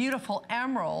 the beautiful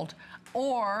emerald,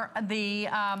 or the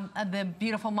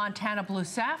beautiful Montana blue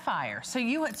sapphire. So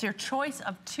it's your choice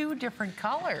of 2 different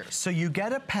colors. So you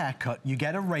get a pear cut, you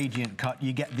get a radiant cut,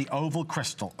 you get the oval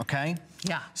crystal, okay?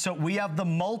 Yeah. So we have the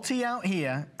multi out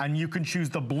here, and you can choose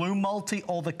the blue multi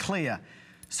or the clear.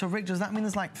 So Rick, does that mean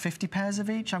there's like 50 pairs of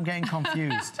each? I'm getting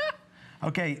confused.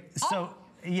 Okay, so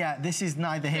yeah, this is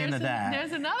neither here nor there.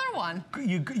 There's another one.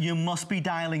 You must be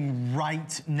dialing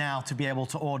right now to be able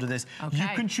to order this. Okay. You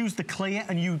can choose the clear,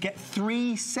 and you get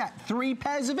 3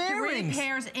 pairs of earrings. 3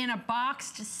 pairs in a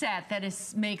boxed set that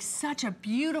makes such a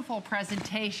beautiful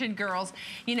presentation, girls.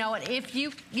 You know, if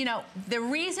you know, the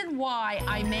reason why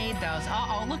I made those,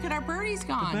 look at our birdie's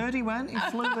gone. The birdie went, he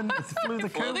flew the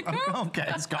coop. Okay,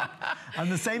 it's gone.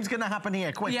 And the same's gonna happen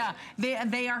here, quick. Yeah,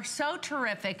 they are so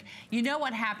terrific. You know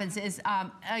what happens is,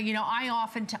 you know, I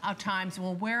often times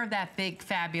will wear that big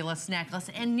fabulous necklace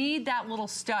and need that little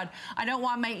stud. I don't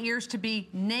want my ears to be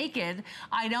naked.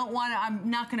 I'm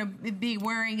not gonna be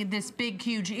wearing this big,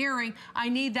 huge earring. I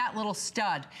need that little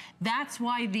stud. That's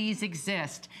why these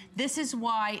exist. This is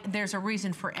why there's a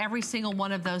reason for every single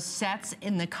one of those sets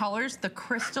in the colors. The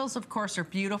crystals, of course, are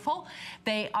beautiful.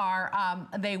 They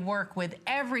work with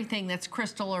everything that's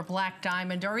crystal or black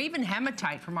diamond or even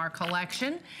hematite from our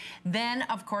collection. Then,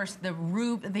 of course, the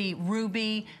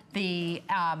ruby, the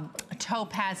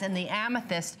topaz, and the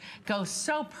amethyst go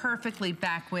so perfectly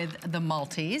back with the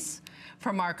multis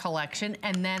from our collection.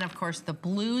 And then, of course, the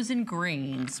blues and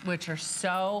greens, which are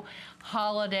so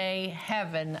holiday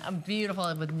heaven,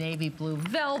 beautiful, with navy blue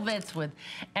velvets, with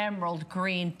emerald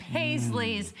green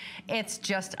paisleys. It's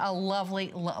just a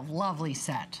lovely, lovely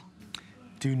set.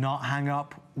 Do not hang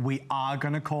up. We are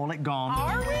going to call it gone.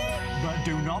 Are we? But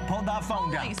do not put that phone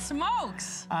down. Holy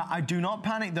smokes. I do not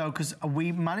panic, though, because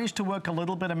we managed to work a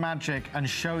little bit of magic and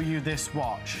show you this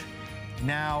watch.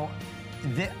 Now,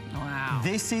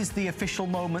 this is the official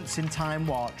Moments in Time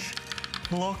watch.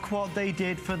 Look what they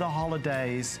did for the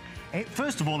holidays.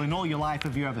 First of all, in all your life,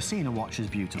 have you ever seen a watch as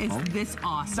beautiful? Is this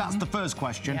awesome? That's the first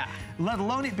question. Yeah. Let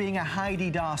alone it being a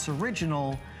Heidi Daus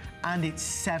original, and it's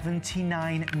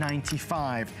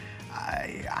 $79.95.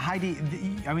 Heidi,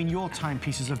 I mean, your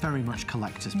timepieces are very much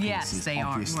collector's pieces, yes, they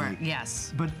obviously. are.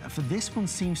 Yes. But for this one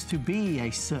seems to be a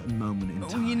certain moment in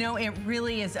time. You know, it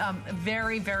really is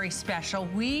very, very special.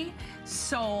 We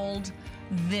sold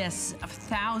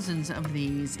thousands of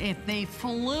these. If they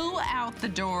flew out the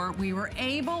door, we were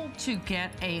able to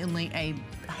get only a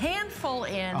handful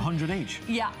in. 100 each.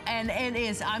 Yeah, and it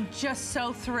is, I'm just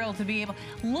so thrilled to be able,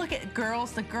 look at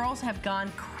girls, the girls have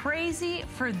gone crazy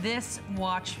for this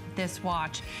watch.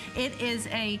 It is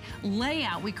a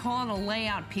layout, we call it a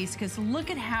layout piece, because look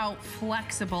at how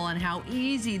flexible and how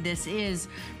easy this is,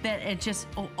 that it just,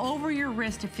 over your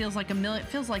wrist, it feels like it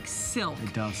feels like silk.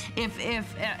 It does.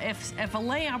 If a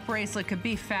layout bracelet could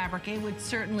be fabric, it would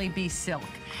certainly be silk.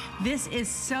 This is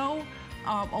so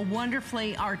a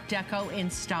wonderfully Art Deco in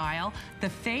style. The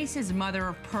face is mother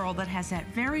of pearl that has that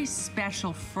very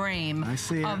special frame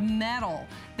of metal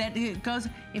that it goes,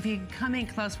 if you come in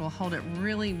close, we'll hold it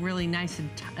really, really nice and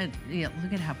yeah,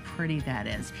 look at how pretty that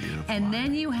is. Beautiful. And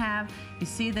then you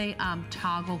see the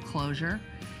toggle closure.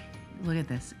 Look at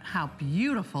this, how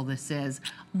beautiful this is.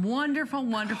 Wonderful,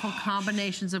 wonderful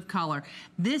combinations of color.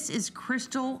 This is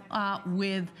crystal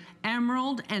with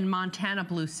emerald and Montana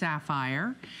blue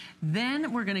sapphire.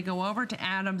 Then we're gonna go over to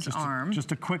Adam's arm.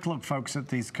 Just a quick look, folks, at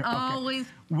these. Okay.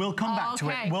 We'll come back to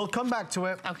it. We'll come back to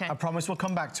it. Okay. I promise we'll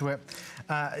come back to it.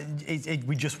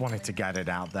 We just wanted to get it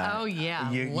out there. Oh yeah,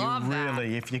 love that.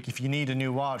 Really, if you need a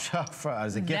new watch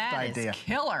as a gift idea. That is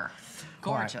killer.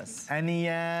 Gorgeous. Right. Any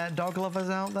dog lovers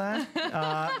out there?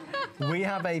 We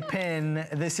have a pin.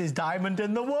 This is Diamond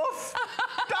in the Woof.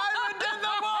 Diamond in the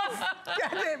Woof.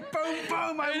 Get it? Boom,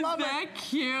 boom. I love it. Isn't that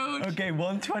cute? Okay,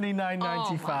 $129.95.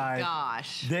 Oh my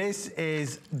gosh. This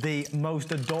is the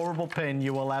most adorable pin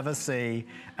you will ever see.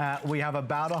 We have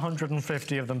about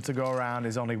 150 of them to go around.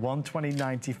 It's only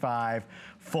 $129.95.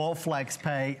 For flex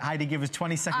pay. Heidi, give us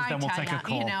 20 seconds, then we'll take a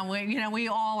call. We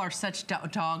all are such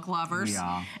dog lovers. We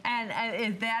are.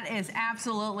 And that is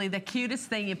absolutely the cutest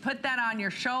thing. You put that on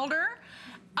your shoulder.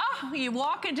 Oh, you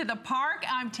walk into the park,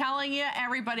 I'm telling you,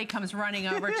 everybody comes running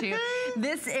over to you.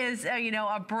 This is,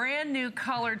 a brand new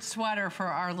colored sweater for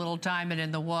our little Diamond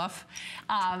in the Woof.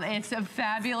 It's a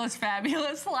fabulous,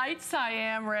 fabulous light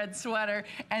cyan red sweater.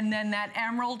 And then that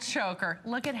emerald choker.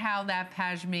 Look at how that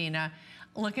pashmina.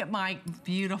 Look at my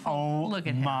beautiful, look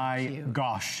at my cute.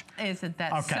 gosh. Isn't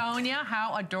that, Okay. Sonia,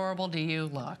 how adorable do you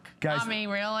look? Guys, I mean,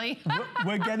 really?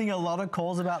 we're getting a lot of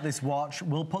calls about this watch.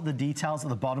 We'll put the details at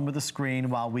the bottom of the screen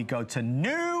while we go to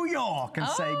New York and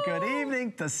say good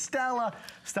evening to Stella.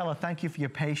 Stella, thank you for your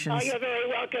patience. Oh, you're very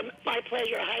welcome. My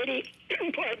pleasure, Heidi.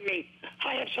 Pardon me.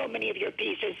 I have so many of your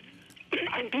pieces.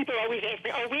 And people always ask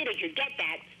me, oh, where did you get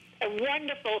that? A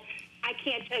wonderful... I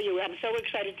can't tell you. I'm so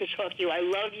excited to talk to you. I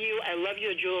love you. I love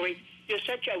your jewelry. You're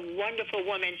such a wonderful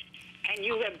woman, and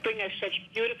you have bring us such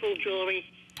beautiful jewelry,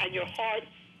 and your heart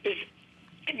is,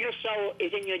 and your soul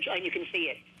is in your, and you can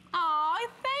see it. Oh,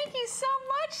 thank you so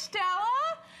much,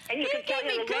 Stella. And you can gave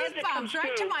me goosebumps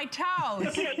right to my toes.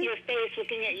 Looking at your face,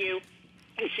 looking at you,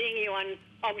 and seeing you on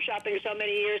Home Shopping so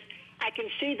many years, I can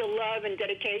see the love and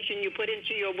dedication you put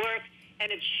into your work.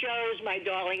 And it shows, my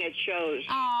darling, it shows.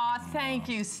 Aw, thank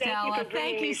you, Stella.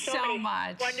 Thank you so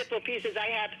much. Wonderful pieces. I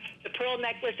have the pearl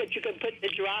necklace that you can put the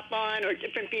drop on, or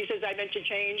different pieces I've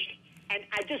interchanged. And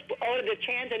I just ordered the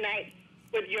tanzanite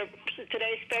with your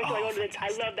today's special. I ordered it. I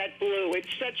love that blue. It's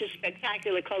such a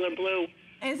spectacular color blue.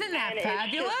 Isn't that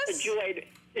fabulous? It's just a joy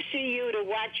to see you, to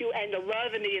watch you, and the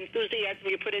love and the enthusiasm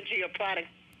you put into your product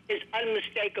is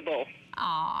unmistakable.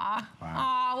 Aw. Wow.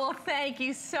 Aw, well, thank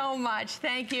you so much.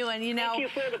 Thank you. And, you know, thank you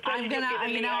for the I'm going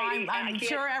to, I'm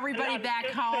sure everybody back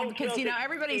home, because, you know,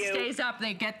 everybody stays up.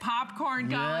 They get popcorn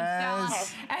going,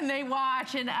 Yes. and they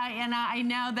watch. And I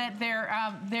know that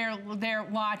they're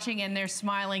watching and they're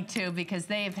smiling, too, because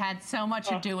they've had so much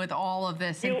to do with all of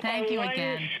this. And thank you again. You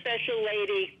are one special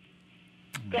lady.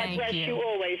 God bless you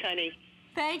always, honey.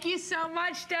 Thank you so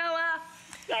much, Stella.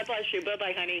 God bless you.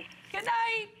 Bye-bye, honey. Good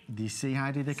night. Do you see,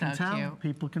 Heidi? They can tell. Cute.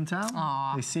 People can tell.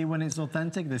 Aww. They see when it's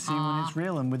authentic. They see when it's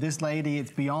real. And with this lady,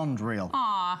 it's beyond real.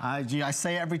 Aww. I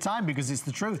say it every time because it's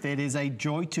the truth. It is a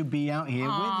joy to be out here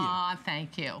with you. Aw,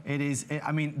 thank you. It is.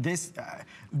 I mean, this.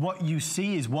 What you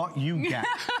see is what you get,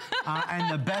 in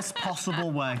the best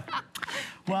possible way.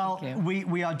 Well,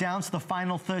 we are down to the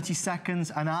final 30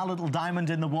 seconds, and our little diamond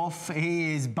in the wolf,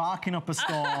 he is barking up a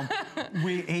storm.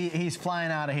 He's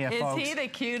flying out of here, folks. Is he the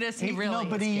cutest? He really is. No,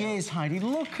 but he is, Heidi.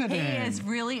 Look at him. He is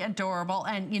really adorable,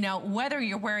 and you know, whether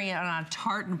you're wearing it on a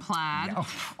tartan plaid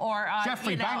or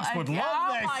Jeffrey Banks would love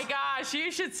this. Oh my gosh,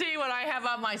 you should see what I have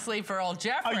up my sleeve for old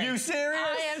Jeffrey. Are you serious?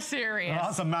 I am serious. Oh,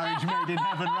 that's a marriage made in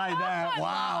heaven right there.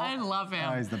 Wow. I love him.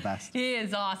 Oh, he's the best. He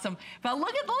is awesome. But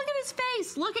look at his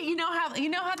face. Look at you know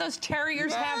how those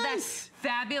terriers have that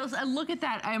fabulous. And look at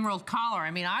that emerald collar. I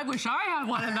mean, I wish I had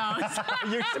one of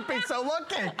those. You should be so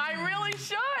lucky. I really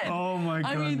should. Oh my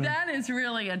goodness. I mean, that is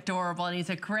really adorable, and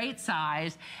he's a great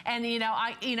size. And you know,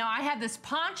 I had this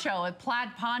poncho, a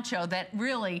plaid poncho that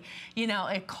really, you know,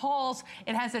 it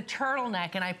has a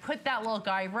turtleneck, and I put that little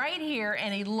guy right here,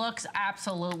 and he looks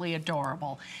absolutely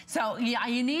adorable. So yeah,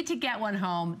 you need to get one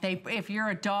home. If you're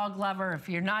a dog lover, if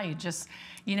you're not, you just,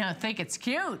 you know, think it's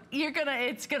cute.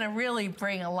 It's gonna really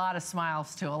bring a lot of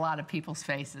smiles to a lot of people's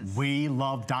faces. We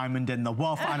love Diamond in the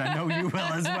Wolf, and I know you will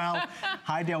as well.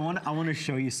 Heidi, I want to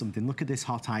show you something. Look at this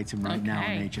hot item right now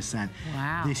on HSN.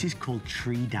 Wow. This is called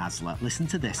Tree Dazzler. Listen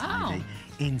to this, Heidi.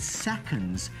 In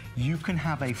seconds, you can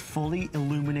have a fully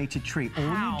illuminated tree. All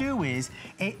you do is,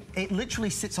 it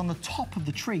literally sits on the top of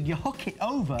the tree. You hook it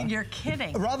over. You're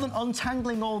kidding. Rather than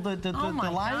untangling all the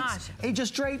lights, it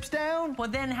just drapes down. Well,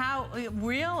 then how,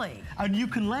 really? And you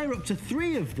can layer up to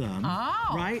 3 of them,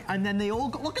 right? And then they all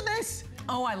go, look at this.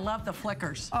 Oh, I love the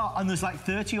flickers. Oh, and there's like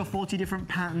 30 or 40 different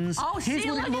patterns. Oh, here's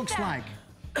what it looks like.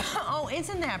 Oh,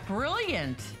 isn't that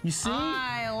brilliant? You see?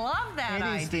 I love that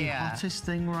idea. It is the hottest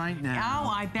thing right now. Oh,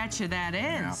 I bet you that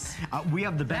is. Yeah. We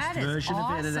have the best version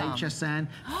of it at HSN.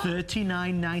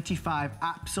 $39.95.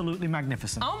 Absolutely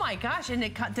magnificent. Oh my gosh! And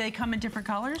do they come in different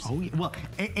colors? Oh, yeah. Well,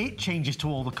 it changes to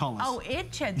all the colors. Oh,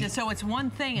 it changes. So it's one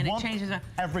thing, and it changes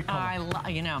every color.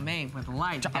 You know me with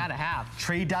light. You gotta have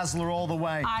Tree Dazzler all the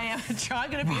way. I am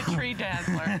trying to be a Tree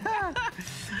Dazzler.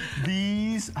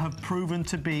 These have proven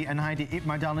to be, and Heidi,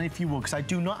 my darling, if you will, because I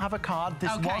do not have a card.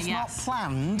 This was not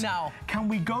planned. No. Can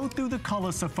we go through the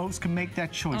colors so folks can make their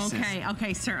choices?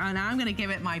 Okay, sir. And I'm going to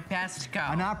give it my best go.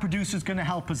 And our producer's going to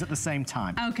help us at the same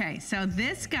time. Okay, so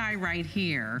this guy right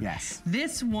here. Yes.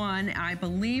 This one, I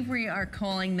believe we are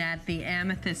calling that the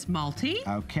Amethyst Multi.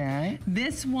 Okay.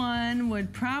 This one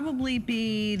would probably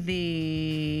be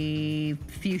the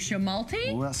Fuchsia Multi.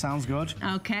 Oh, that sounds good.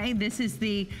 Okay, this is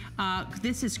the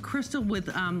this is crystal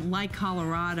with light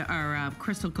Colorado or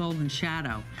crystal golden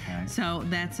shadow. Okay. So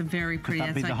that's a very pretty. Could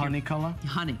that be the honey color?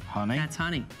 Honey. Honey. That's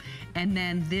honey. And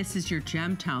then this is your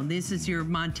gem tone. This is your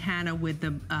Montana with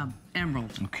the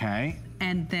emerald. Okay.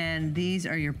 And then these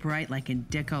are your bright, like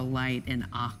Indigo Light and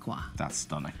Aqua. That's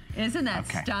stunning. Isn't that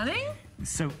stunning?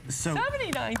 So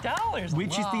 $79.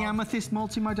 Which is the amethyst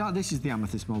multi, my darling? This is the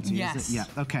amethyst multi, yes. is it? Yeah,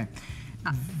 okay.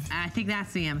 I think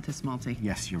that's the amethyst multi.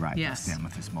 Yes, you're right. Yes. That's the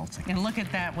amethyst multi. And look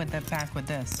at that with the back with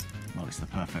this. Well, it's the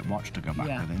perfect watch to go back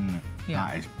with, isn't it? Yeah.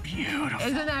 That is beautiful.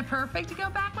 Isn't that perfect to go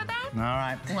back with that? All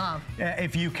right. Love.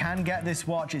 If you can get this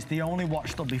watch, it's the only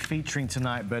watch they'll be featuring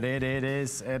tonight, but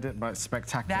it's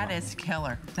spectacular. That is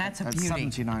killer. That's a beauty.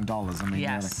 $79, I mean,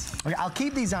 yes. Really. Okay, I'll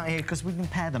keep these out here because we can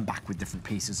pair them back with different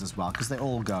pieces as well, because they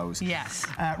all goes. Yes.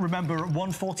 Remember, at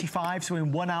 1:45, so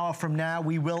in 1 hour from now,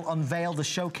 we will unveil the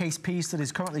showcase piece that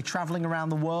is currently traveling around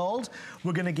the world.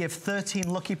 We're going to give 13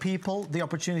 lucky people the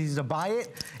opportunity to buy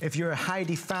it. If you're a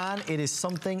Heidi fan, it is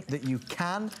something that you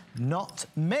cannot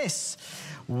miss.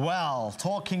 Well,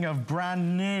 talking of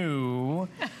brand new,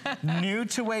 new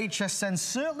to HSN,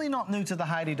 certainly not new to the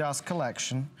Heidi Daus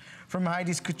collection, from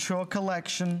Heidi's Couture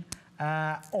collection,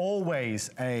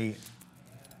 always a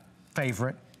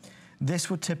favorite.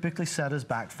 This would typically set us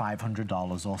back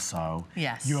 $500 or so.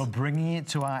 Yes. You're bringing it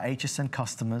to our HSN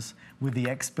customers with the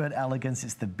expert elegance.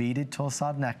 It's the beaded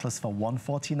torsade necklace for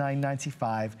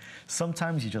 $149.95.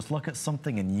 Sometimes you just look at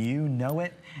something and you know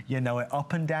it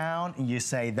up and down, and you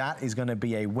say that is going to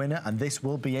be a winner, and this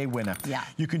will be a winner. Yeah.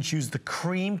 You can choose the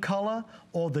cream color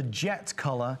or the jet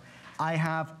color. I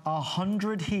have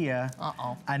 100 here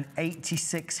and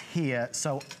 86 here.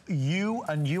 So you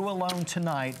and you alone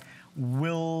tonight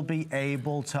will be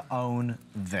able to own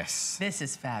this. This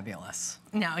is fabulous.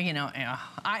 Now, you know,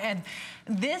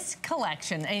 this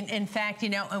collection, in fact, you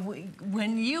know,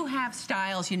 when you have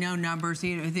styles, you know, numbers,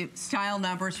 you know, the style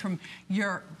numbers from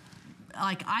your,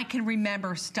 like, I can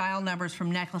remember style numbers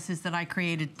from necklaces that I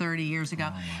created 30 years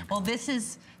ago. Well, this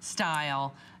is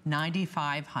style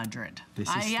 9500. This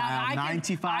is style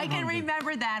 9500. I can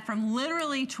remember that from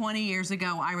literally 20 years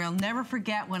ago. I will never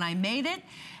forget when I made it.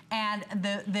 And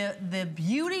the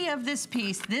beauty of this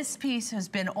piece has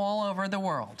been all over the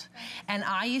world. And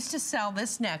I used to sell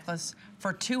this necklace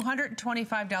for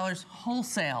 $225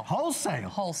 wholesale. Wholesale?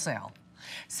 Wholesale.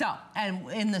 So, and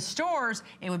in the stores,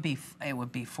 it would be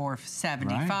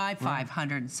 $475, right.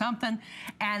 $500 and something.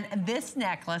 And this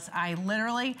necklace, I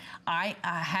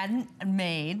hadn't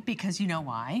made, because you know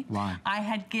why? Why? I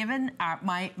had given,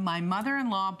 my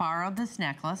mother-in-law borrowed this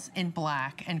necklace in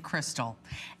black and crystal,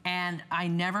 and I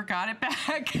never got it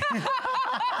back.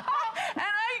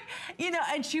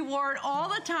 And she wore it all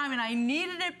the time, and I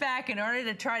needed it back in order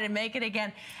to try to make it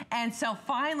again. And so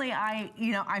finally,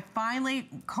 I finally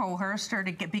coerced her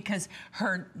to get, because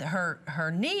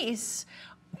her niece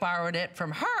borrowed it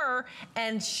from her,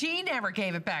 and she never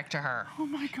gave it back to her. Oh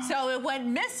my God. So it went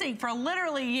missing for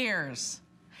literally years.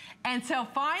 And so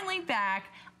finally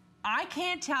back, I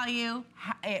can't tell you,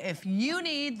 if you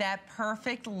need that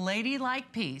perfect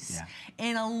ladylike piece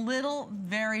in a little,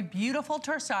 very beautiful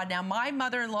torsade. Now, my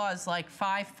mother-in-law is like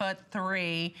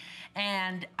 5'3",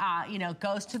 and you know,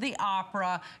 goes to the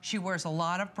opera. She wears a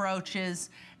lot of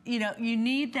brooches. You know, you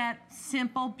need that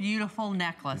simple, beautiful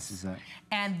necklace. This is it.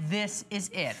 And this is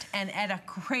it. And at a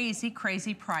crazy,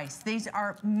 crazy price. These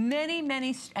are many,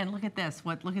 many, and look at this.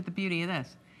 Look at the beauty of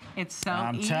this. It's so easy.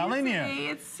 I'm telling you.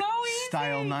 It's so easy.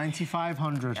 Style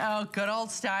 9500. Oh, good old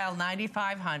style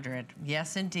 9500.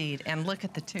 Yes, indeed. And look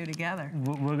at the two together.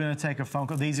 We're going to take a phone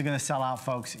call. These are going to sell out,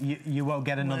 folks. You won't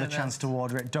get another chance to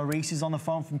order it. Doris is on the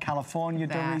phone from California.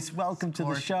 Doris, welcome to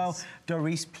the show.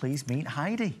 Doris, please meet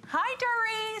Heidi. Hi,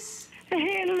 Doris.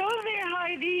 Hello there,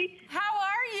 Heidi. How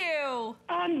are you?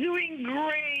 I'm doing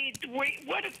great. Wait,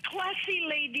 what a classy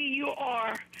lady you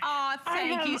are. Oh,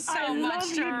 thank you so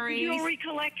much, Doris. Doris. I love your jewelry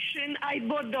collection. I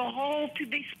bought the whole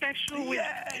Today Special with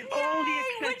all the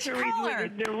accessories with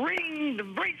it. The ring, the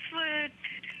bracelet,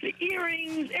 the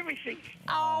earrings, everything.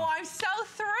 Oh, I'm so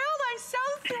thrilled. I'm so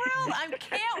thrilled. I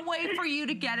can't wait for you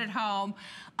to get it home.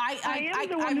 I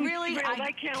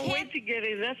can't wait to get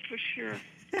it, that's for sure.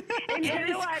 And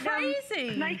hello, Adam.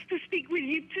 Crazy. Nice to speak with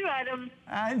you too, Adam.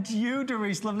 And you,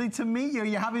 Doris. Lovely to meet you. Are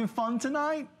you having fun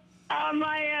tonight? Am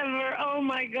I ever? Oh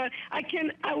my God!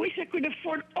 I wish I could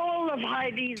afford all of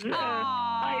Heidi's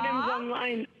items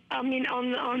online. I mean,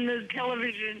 on the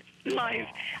television live.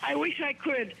 I wish I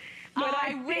could.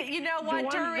 But you know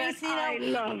what, Doris? I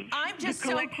love. I'm just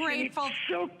so grateful. It's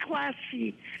so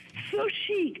classy, so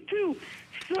chic too,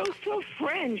 so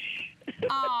French.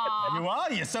 Aww. You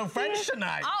are. You're so French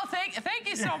tonight. Oh, thank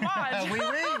you so much. Oui.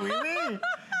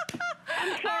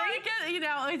 I'm sorry. You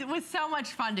know, it was so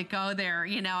much fun to go there.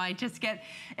 You know, I just get,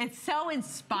 it's so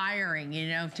inspiring, you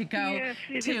know, to go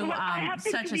to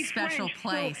such a special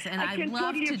place. And I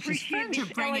love totally to just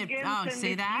bring it. Oh,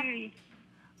 see that? Beauty.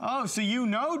 Oh, so you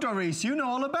know, Doris, you know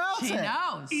all about it. She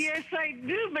knows. Yes, I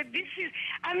do, but this is,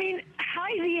 I mean,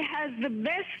 Heidi has the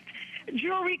best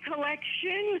jewelry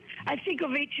collection, I think, of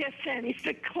HSN. It's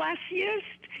the classiest,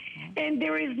 and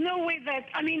there is no way that,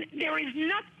 I mean, there is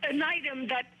not an item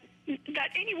that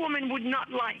any woman would not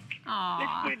like. Aww.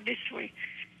 Let's put it this way.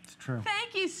 It's true.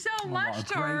 Thank you so What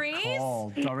much, a great Doris.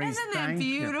 call. Doris, Isn't that thank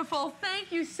you. beautiful?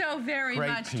 Thank you so very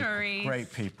much, people, Doris.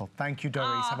 Great people. Thank you,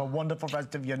 Doris. Have a wonderful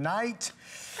rest of your night.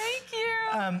 Thank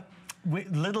you.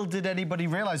 Little did anybody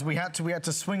realize we had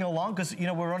to swing along because, you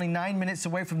know, we're only 9 minutes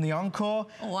away from the encore.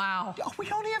 Wow. Oh, we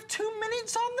only have 2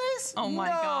 minutes on this? Oh, my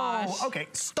gosh. Okay,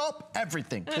 stop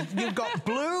everything. You've got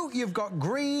blue, you've got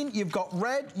green, you've got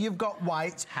red, you've got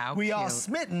white. How we cute. are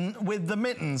smitten with the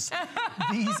mittens.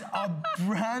 These are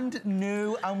brand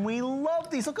new, and we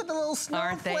love these. Look at the little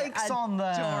snowflakes on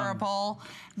them. Adorable.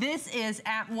 This is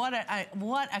what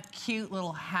a cute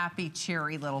little happy,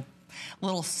 cheery little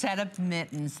set of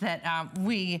mittens that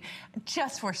we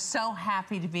just were so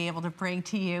happy to be able to bring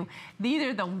to you.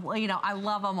 I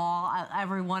love them all,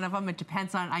 every one of them. It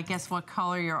depends on, I guess, what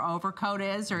color your overcoat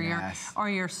is, or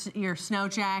your snow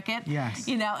jacket. Yes.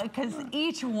 You know, because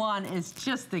each one is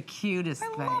just the cutest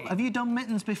thing. Have you done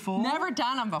mittens before? Never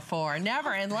done them before,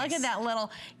 never. And look at that little,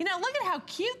 look at how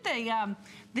cute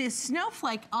the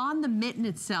snowflake on the mitten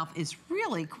itself is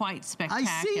really quite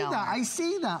spectacular. I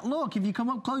see that. Look, if you come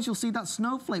up close, you'll see that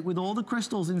snowflake with all the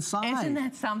crystals inside. Isn't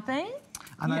that something?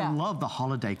 And I love the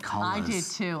holiday colors.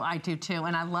 I do too.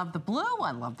 And I love the blue.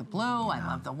 I love the blue.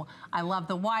 Yeah. I love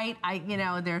the white.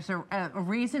 There's a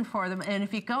reason for them. And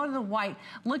if you go to the white,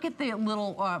 look at the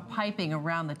little piping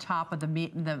around the top of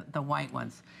the white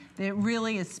ones. It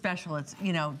really is special. It's,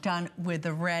 done with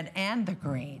the red and the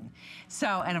green.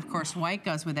 So, and of course, white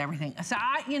goes with everything. So,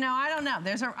 I don't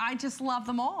know. I just love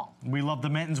them all. We love the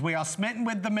mittens. We are smitten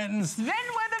with the mittens. Smitten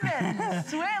with the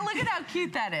mittens. Look at how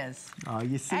cute that is. Oh,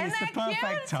 you see, it's the perfect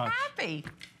touch. It's happy.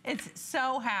 It's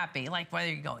so happy. Like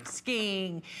whether you're going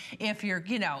skiing, if you're,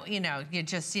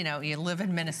 you live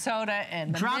in Minnesota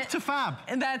and Drab to fab.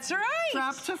 And that's right.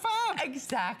 Drab to fab.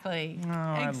 Exactly.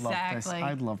 Oh, exactly.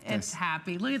 I love this. It's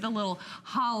happy. Look at the little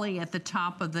holly at the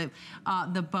top of the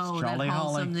bow that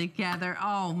holds them together.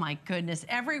 Oh my goodness.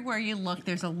 Everywhere you look,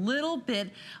 there's a little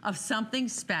bit of something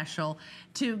special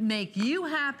to make you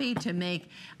happy, to make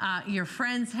your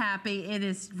friends happy. It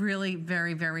is really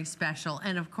very, very special.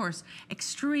 And of course,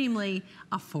 extremely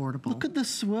affordable. Look at the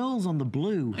swirls on the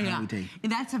blue, Heidi. Yeah.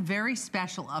 That's a very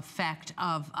special effect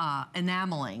of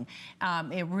enameling.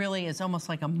 It really is almost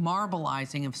like a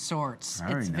marbleizing of sorts.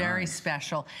 It's very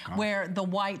special. Gosh. Where the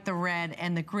white, the red,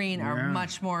 and the green are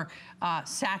much more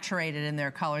saturated in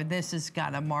their color. This has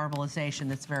got a marbleization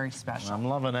that's very special. I'm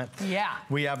loving it. Yeah.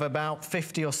 We have about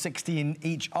 50 or 60 in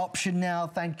each option now.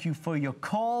 Thank you for your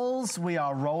calls. We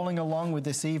are rolling along with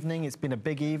this evening. It's been a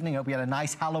big evening. Hope you had a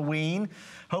nice Halloween.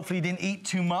 Hopefully you didn't eat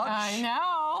too much. I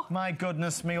know. My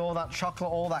goodness me, all that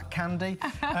chocolate, all that candy.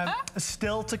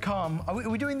 Still to come. Are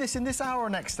we doing this in this hour or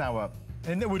next hour?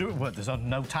 Well, there's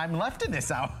no time left in this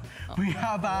hour. We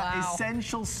have our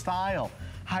Essential Style.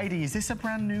 Heidi, is this a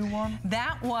brand new one?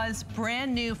 That was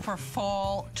brand new for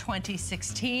fall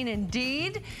 2016,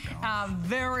 indeed.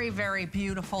 Very, very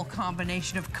beautiful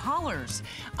combination of colors,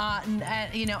 in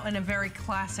a very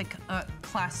classic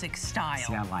style.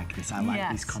 See, I like this. I like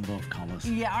these combo of colors.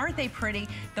 Yeah, aren't they pretty?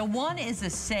 The one is a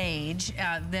sage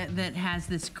that has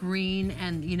this green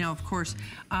and, of course,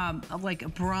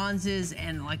 like bronzes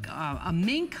and like a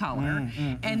mint color.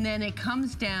 And then it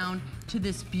comes down to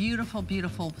this beautiful,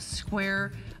 beautiful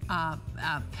square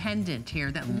pendant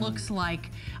here that looks like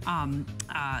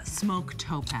smoked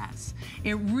topaz.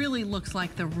 It really looks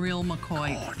like the real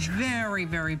McCoy. Gorgeous. Very,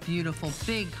 very beautiful,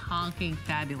 big, honking,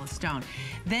 fabulous stone.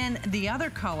 Then the other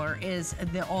color is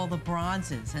all the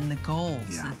bronzes and the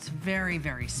golds. Yeah. It's very,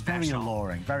 very special. Very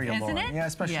alluring, very alluring. Isn't it? Yeah,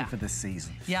 especially for this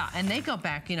season. Yeah, and they go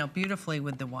back, beautifully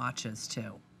with the watches,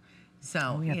 too.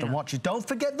 So, the watches. Don't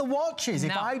forget the watches. No.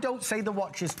 If I don't say the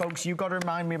watches, folks, you've got to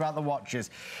remind me about the watches.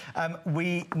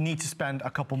 We need to spend a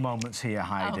couple moments here,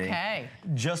 Heidi. Okay.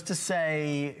 Just to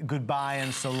say goodbye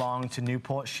and so long to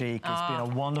Newport Chic. It's been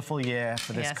a wonderful year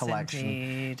for this collection.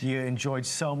 Indeed. You enjoyed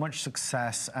so much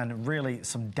success and really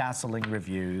some dazzling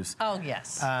reviews. Oh,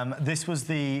 yes. This was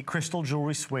the Crystal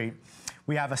Jewelry Suite.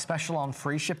 We have a special on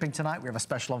free shipping tonight. We have a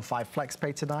special on 5 Flex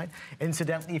Pay tonight.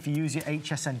 Incidentally, if you use your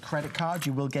HSN credit card,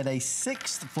 you will get a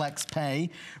 6th Flex Pay,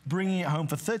 bringing it home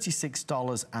for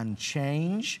 $36 and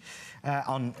change.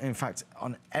 In fact,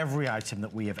 on every item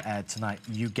that we have aired tonight,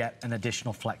 you get an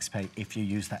additional Flex Pay if you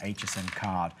use that HSN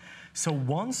card. So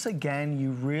once again,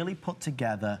 you really put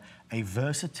together a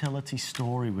versatility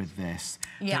story with this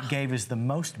that gave us the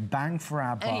most bang for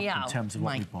our buck in terms of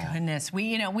what we bought. My goodness,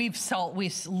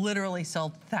 we've literally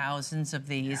sold thousands of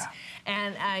these,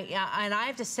 and I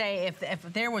have to say, if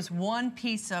there was one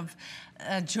piece of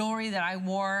jewelry that I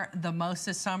wore the most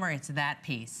this summer, it's that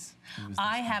piece.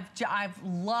 I've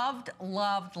loved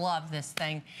this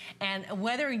thing, and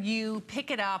whether you pick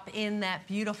it up in that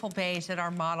beautiful beige that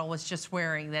our model was just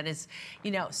wearing, that is,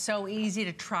 you know, so easy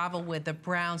to travel with, the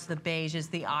browns, the beiges,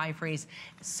 the ivories,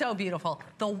 so beautiful.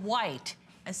 The white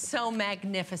is so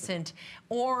magnificent,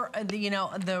 or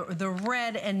the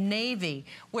red and navy,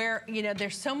 where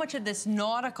there's so much of this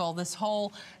nautical, this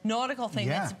whole nautical thing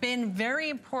that's been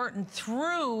very important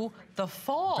through the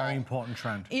fall. Very important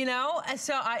trend.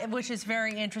 So which is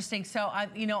very interesting. So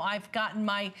I've gotten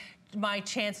my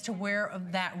chance to wear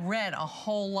that red a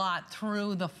whole lot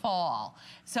through the fall.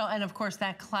 So, and of course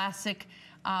that classic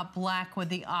black with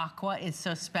the aqua is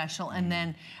so special, and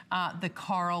then the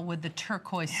coral with the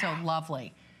turquoise, so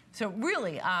lovely. So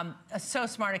really, so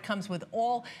smart. It comes with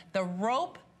all the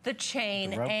rope, the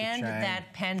chain, and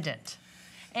that pendant.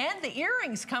 And the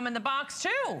earrings come in the box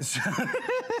too.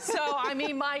 So, I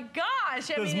mean, my gosh.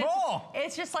 There's more.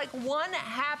 It's just like one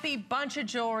happy bunch of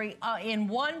jewelry in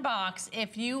one box.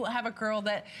 If you have a girl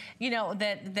that,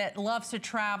 that loves to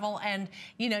travel, and,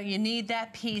 you need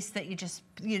that piece that you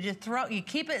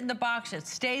keep it in the box, it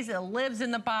stays, it lives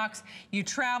in the box, you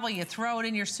travel, you throw it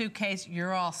in your suitcase,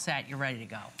 you're all set, you're ready to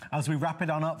go. As we wrap it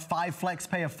on up, 5 flex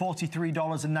pay of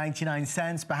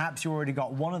 $43.99. Perhaps you already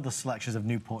got one of the selections of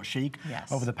Newport Chic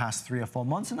over the past 3 or 4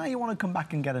 months, and now you want to come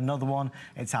back and get another one.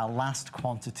 It's our last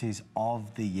quantities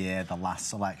of the year, the last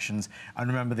selections. And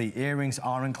remember, the earrings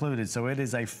are included, so it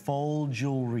is a full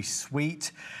jewelry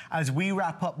suite. As we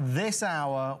wrap up this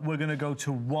hour, we're going to go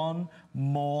to one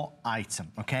more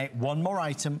item, okay? One more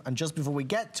item, and just before we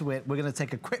get to it, we're going to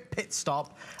take a quick pit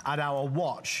stop at our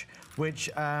watch,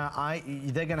 which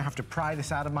they're going to have to pry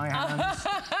this out of my hands.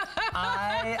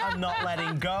 I am not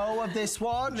letting go of this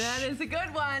watch. That is a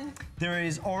good one. There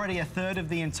is already a third of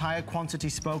the entire quantity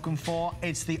spoken for.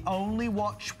 It's the only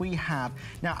watch we have.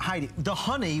 Now, Heidi, the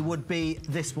honey would be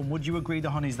this one. Would you agree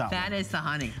the honey's that one? That is the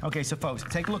honey. Okay, so folks,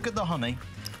 take a look at the honey,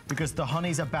 because the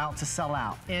honey's about to sell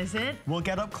out. Is it? We'll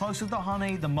get up close with the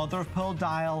honey, the mother of pearl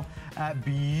dial,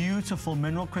 beautiful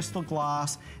mineral crystal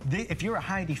glass. If you're a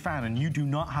Heidi fan and you do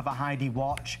not have a Heidi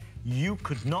watch, you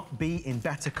could not be in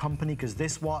better company, because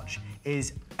this watch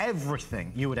is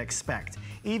everything you would expect.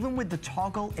 Even with the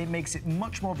toggle, it makes it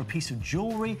much more of a piece of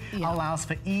jewelry, allows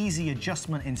for easy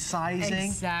adjustment in sizing.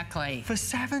 Exactly. For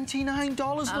 $79,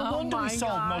 no wonder we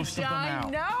sold most of them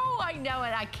out. I know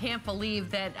it. I can't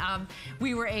believe that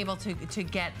we were able to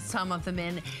get some of them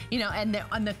in.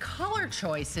 And the color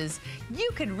choices,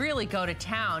 you could really go to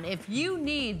town. If you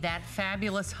need that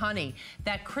fabulous honey,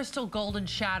 that crystal golden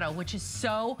shadow, which is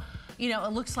so,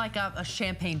 it looks like a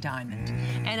champagne diamond.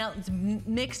 And it's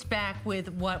mixed back with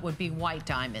what would be white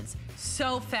diamonds.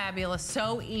 So fabulous,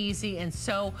 so easy, and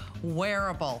so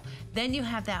wearable. Then you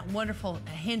have that wonderful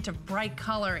hint of bright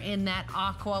color in that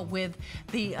aqua with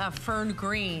the fern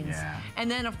greens.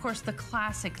 And then, of course, the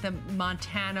classic, the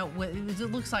Montana,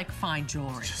 it looks like fine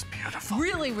jewelry. It's just beautiful.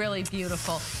 Really, really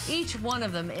beautiful. Each one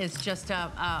of them is just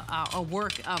a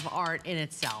work of art in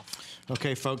itself.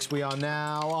 Okay, folks, we are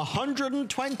now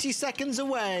 120 seconds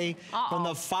away from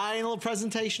the final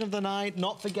presentation of the night.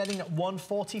 Not forgetting at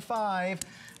 1:45,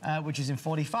 which is in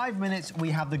 45 minutes, we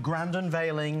have the grand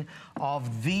unveiling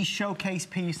of the showcase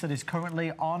piece that is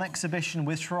currently on exhibition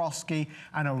with Swarovski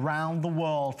and around the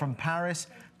world, from Paris,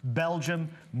 Belgium,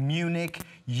 Munich.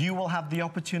 You will have the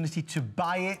opportunity to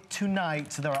buy it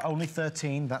tonight. So there are only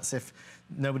 13. That's if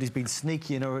nobody's been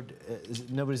sneaky or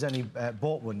nobody's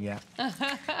bought one yet.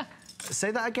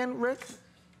 Say that again, Rick.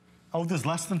 Oh, there's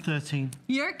less than 13.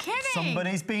 You're kidding.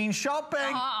 Somebody's been shopping.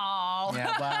 Uh-oh.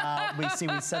 Yeah, well,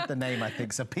 we said the name, I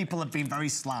think, so people have been very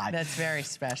sly. That's very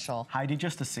special. Heidi,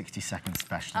 just a 60-second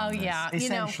special on this. Yeah.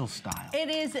 Essential style. It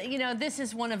is, this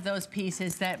is one of those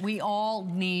pieces that we all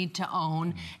need to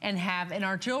own and have in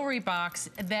our jewelry box,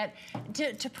 that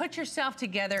to put yourself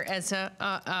together as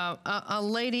a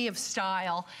lady of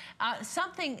style,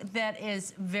 something that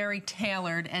is very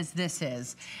tailored as this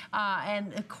is,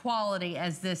 and quality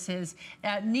as this is,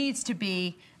 needs to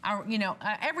be,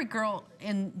 every girl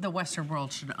in the Western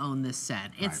world should own this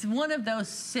set. It's one of those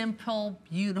simple,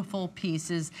 beautiful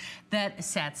pieces that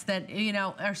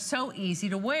are so easy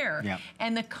to wear.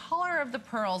 And the color of the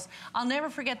pearls, I'll never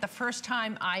forget the first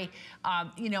time I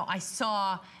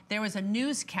saw, there was a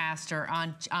newscaster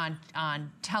her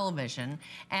on television,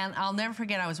 and I'll never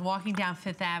forget, I was walking down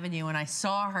Fifth Avenue and I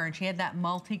saw her, and she had that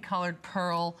multicolored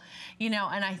pearl, you know,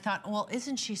 and I thought, well,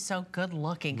 isn't she so good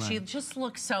looking? Right. She just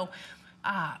looks so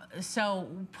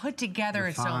put together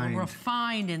and so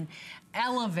refined and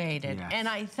elevated. Yes. And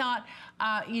I thought,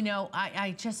 you know,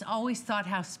 I just always thought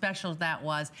how special that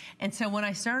was. And so when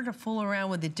I started to fool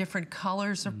around with the different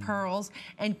colors of pearls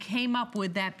and came up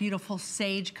with that beautiful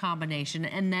sage combination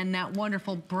and then that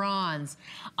wonderful bronze,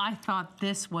 I thought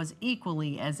this was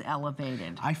equally as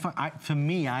elevated. For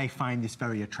me, I find this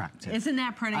very attractive. Isn't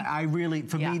that pretty? I really,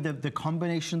 for me, the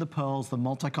combination of the pearls, the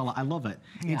multicolor, I love it.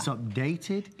 Yeah. It's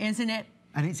updated. Isn't it?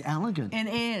 And it's elegant. It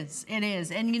is, it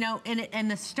is. And you know, and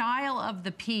the style of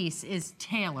the piece is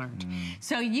tailored.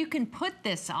 So you can put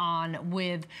this on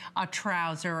with a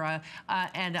trouser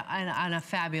and a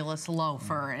fabulous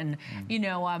loafer and, you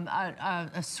know,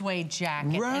 a suede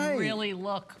jacket and really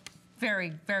look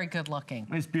very, very good looking.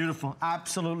 It's beautiful,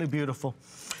 absolutely beautiful.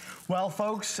 Well,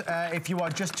 folks, if you are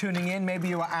just tuning in, maybe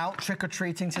you are out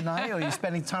trick-or-treating tonight or you're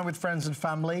spending time with friends and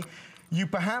family, you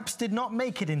perhaps did not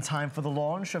make it in time for the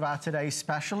launch of our today's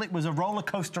special. It was a roller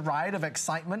coaster ride of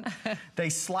excitement. They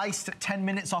sliced 10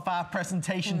 minutes off our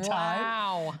presentation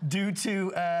time due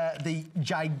to the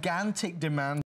gigantic demand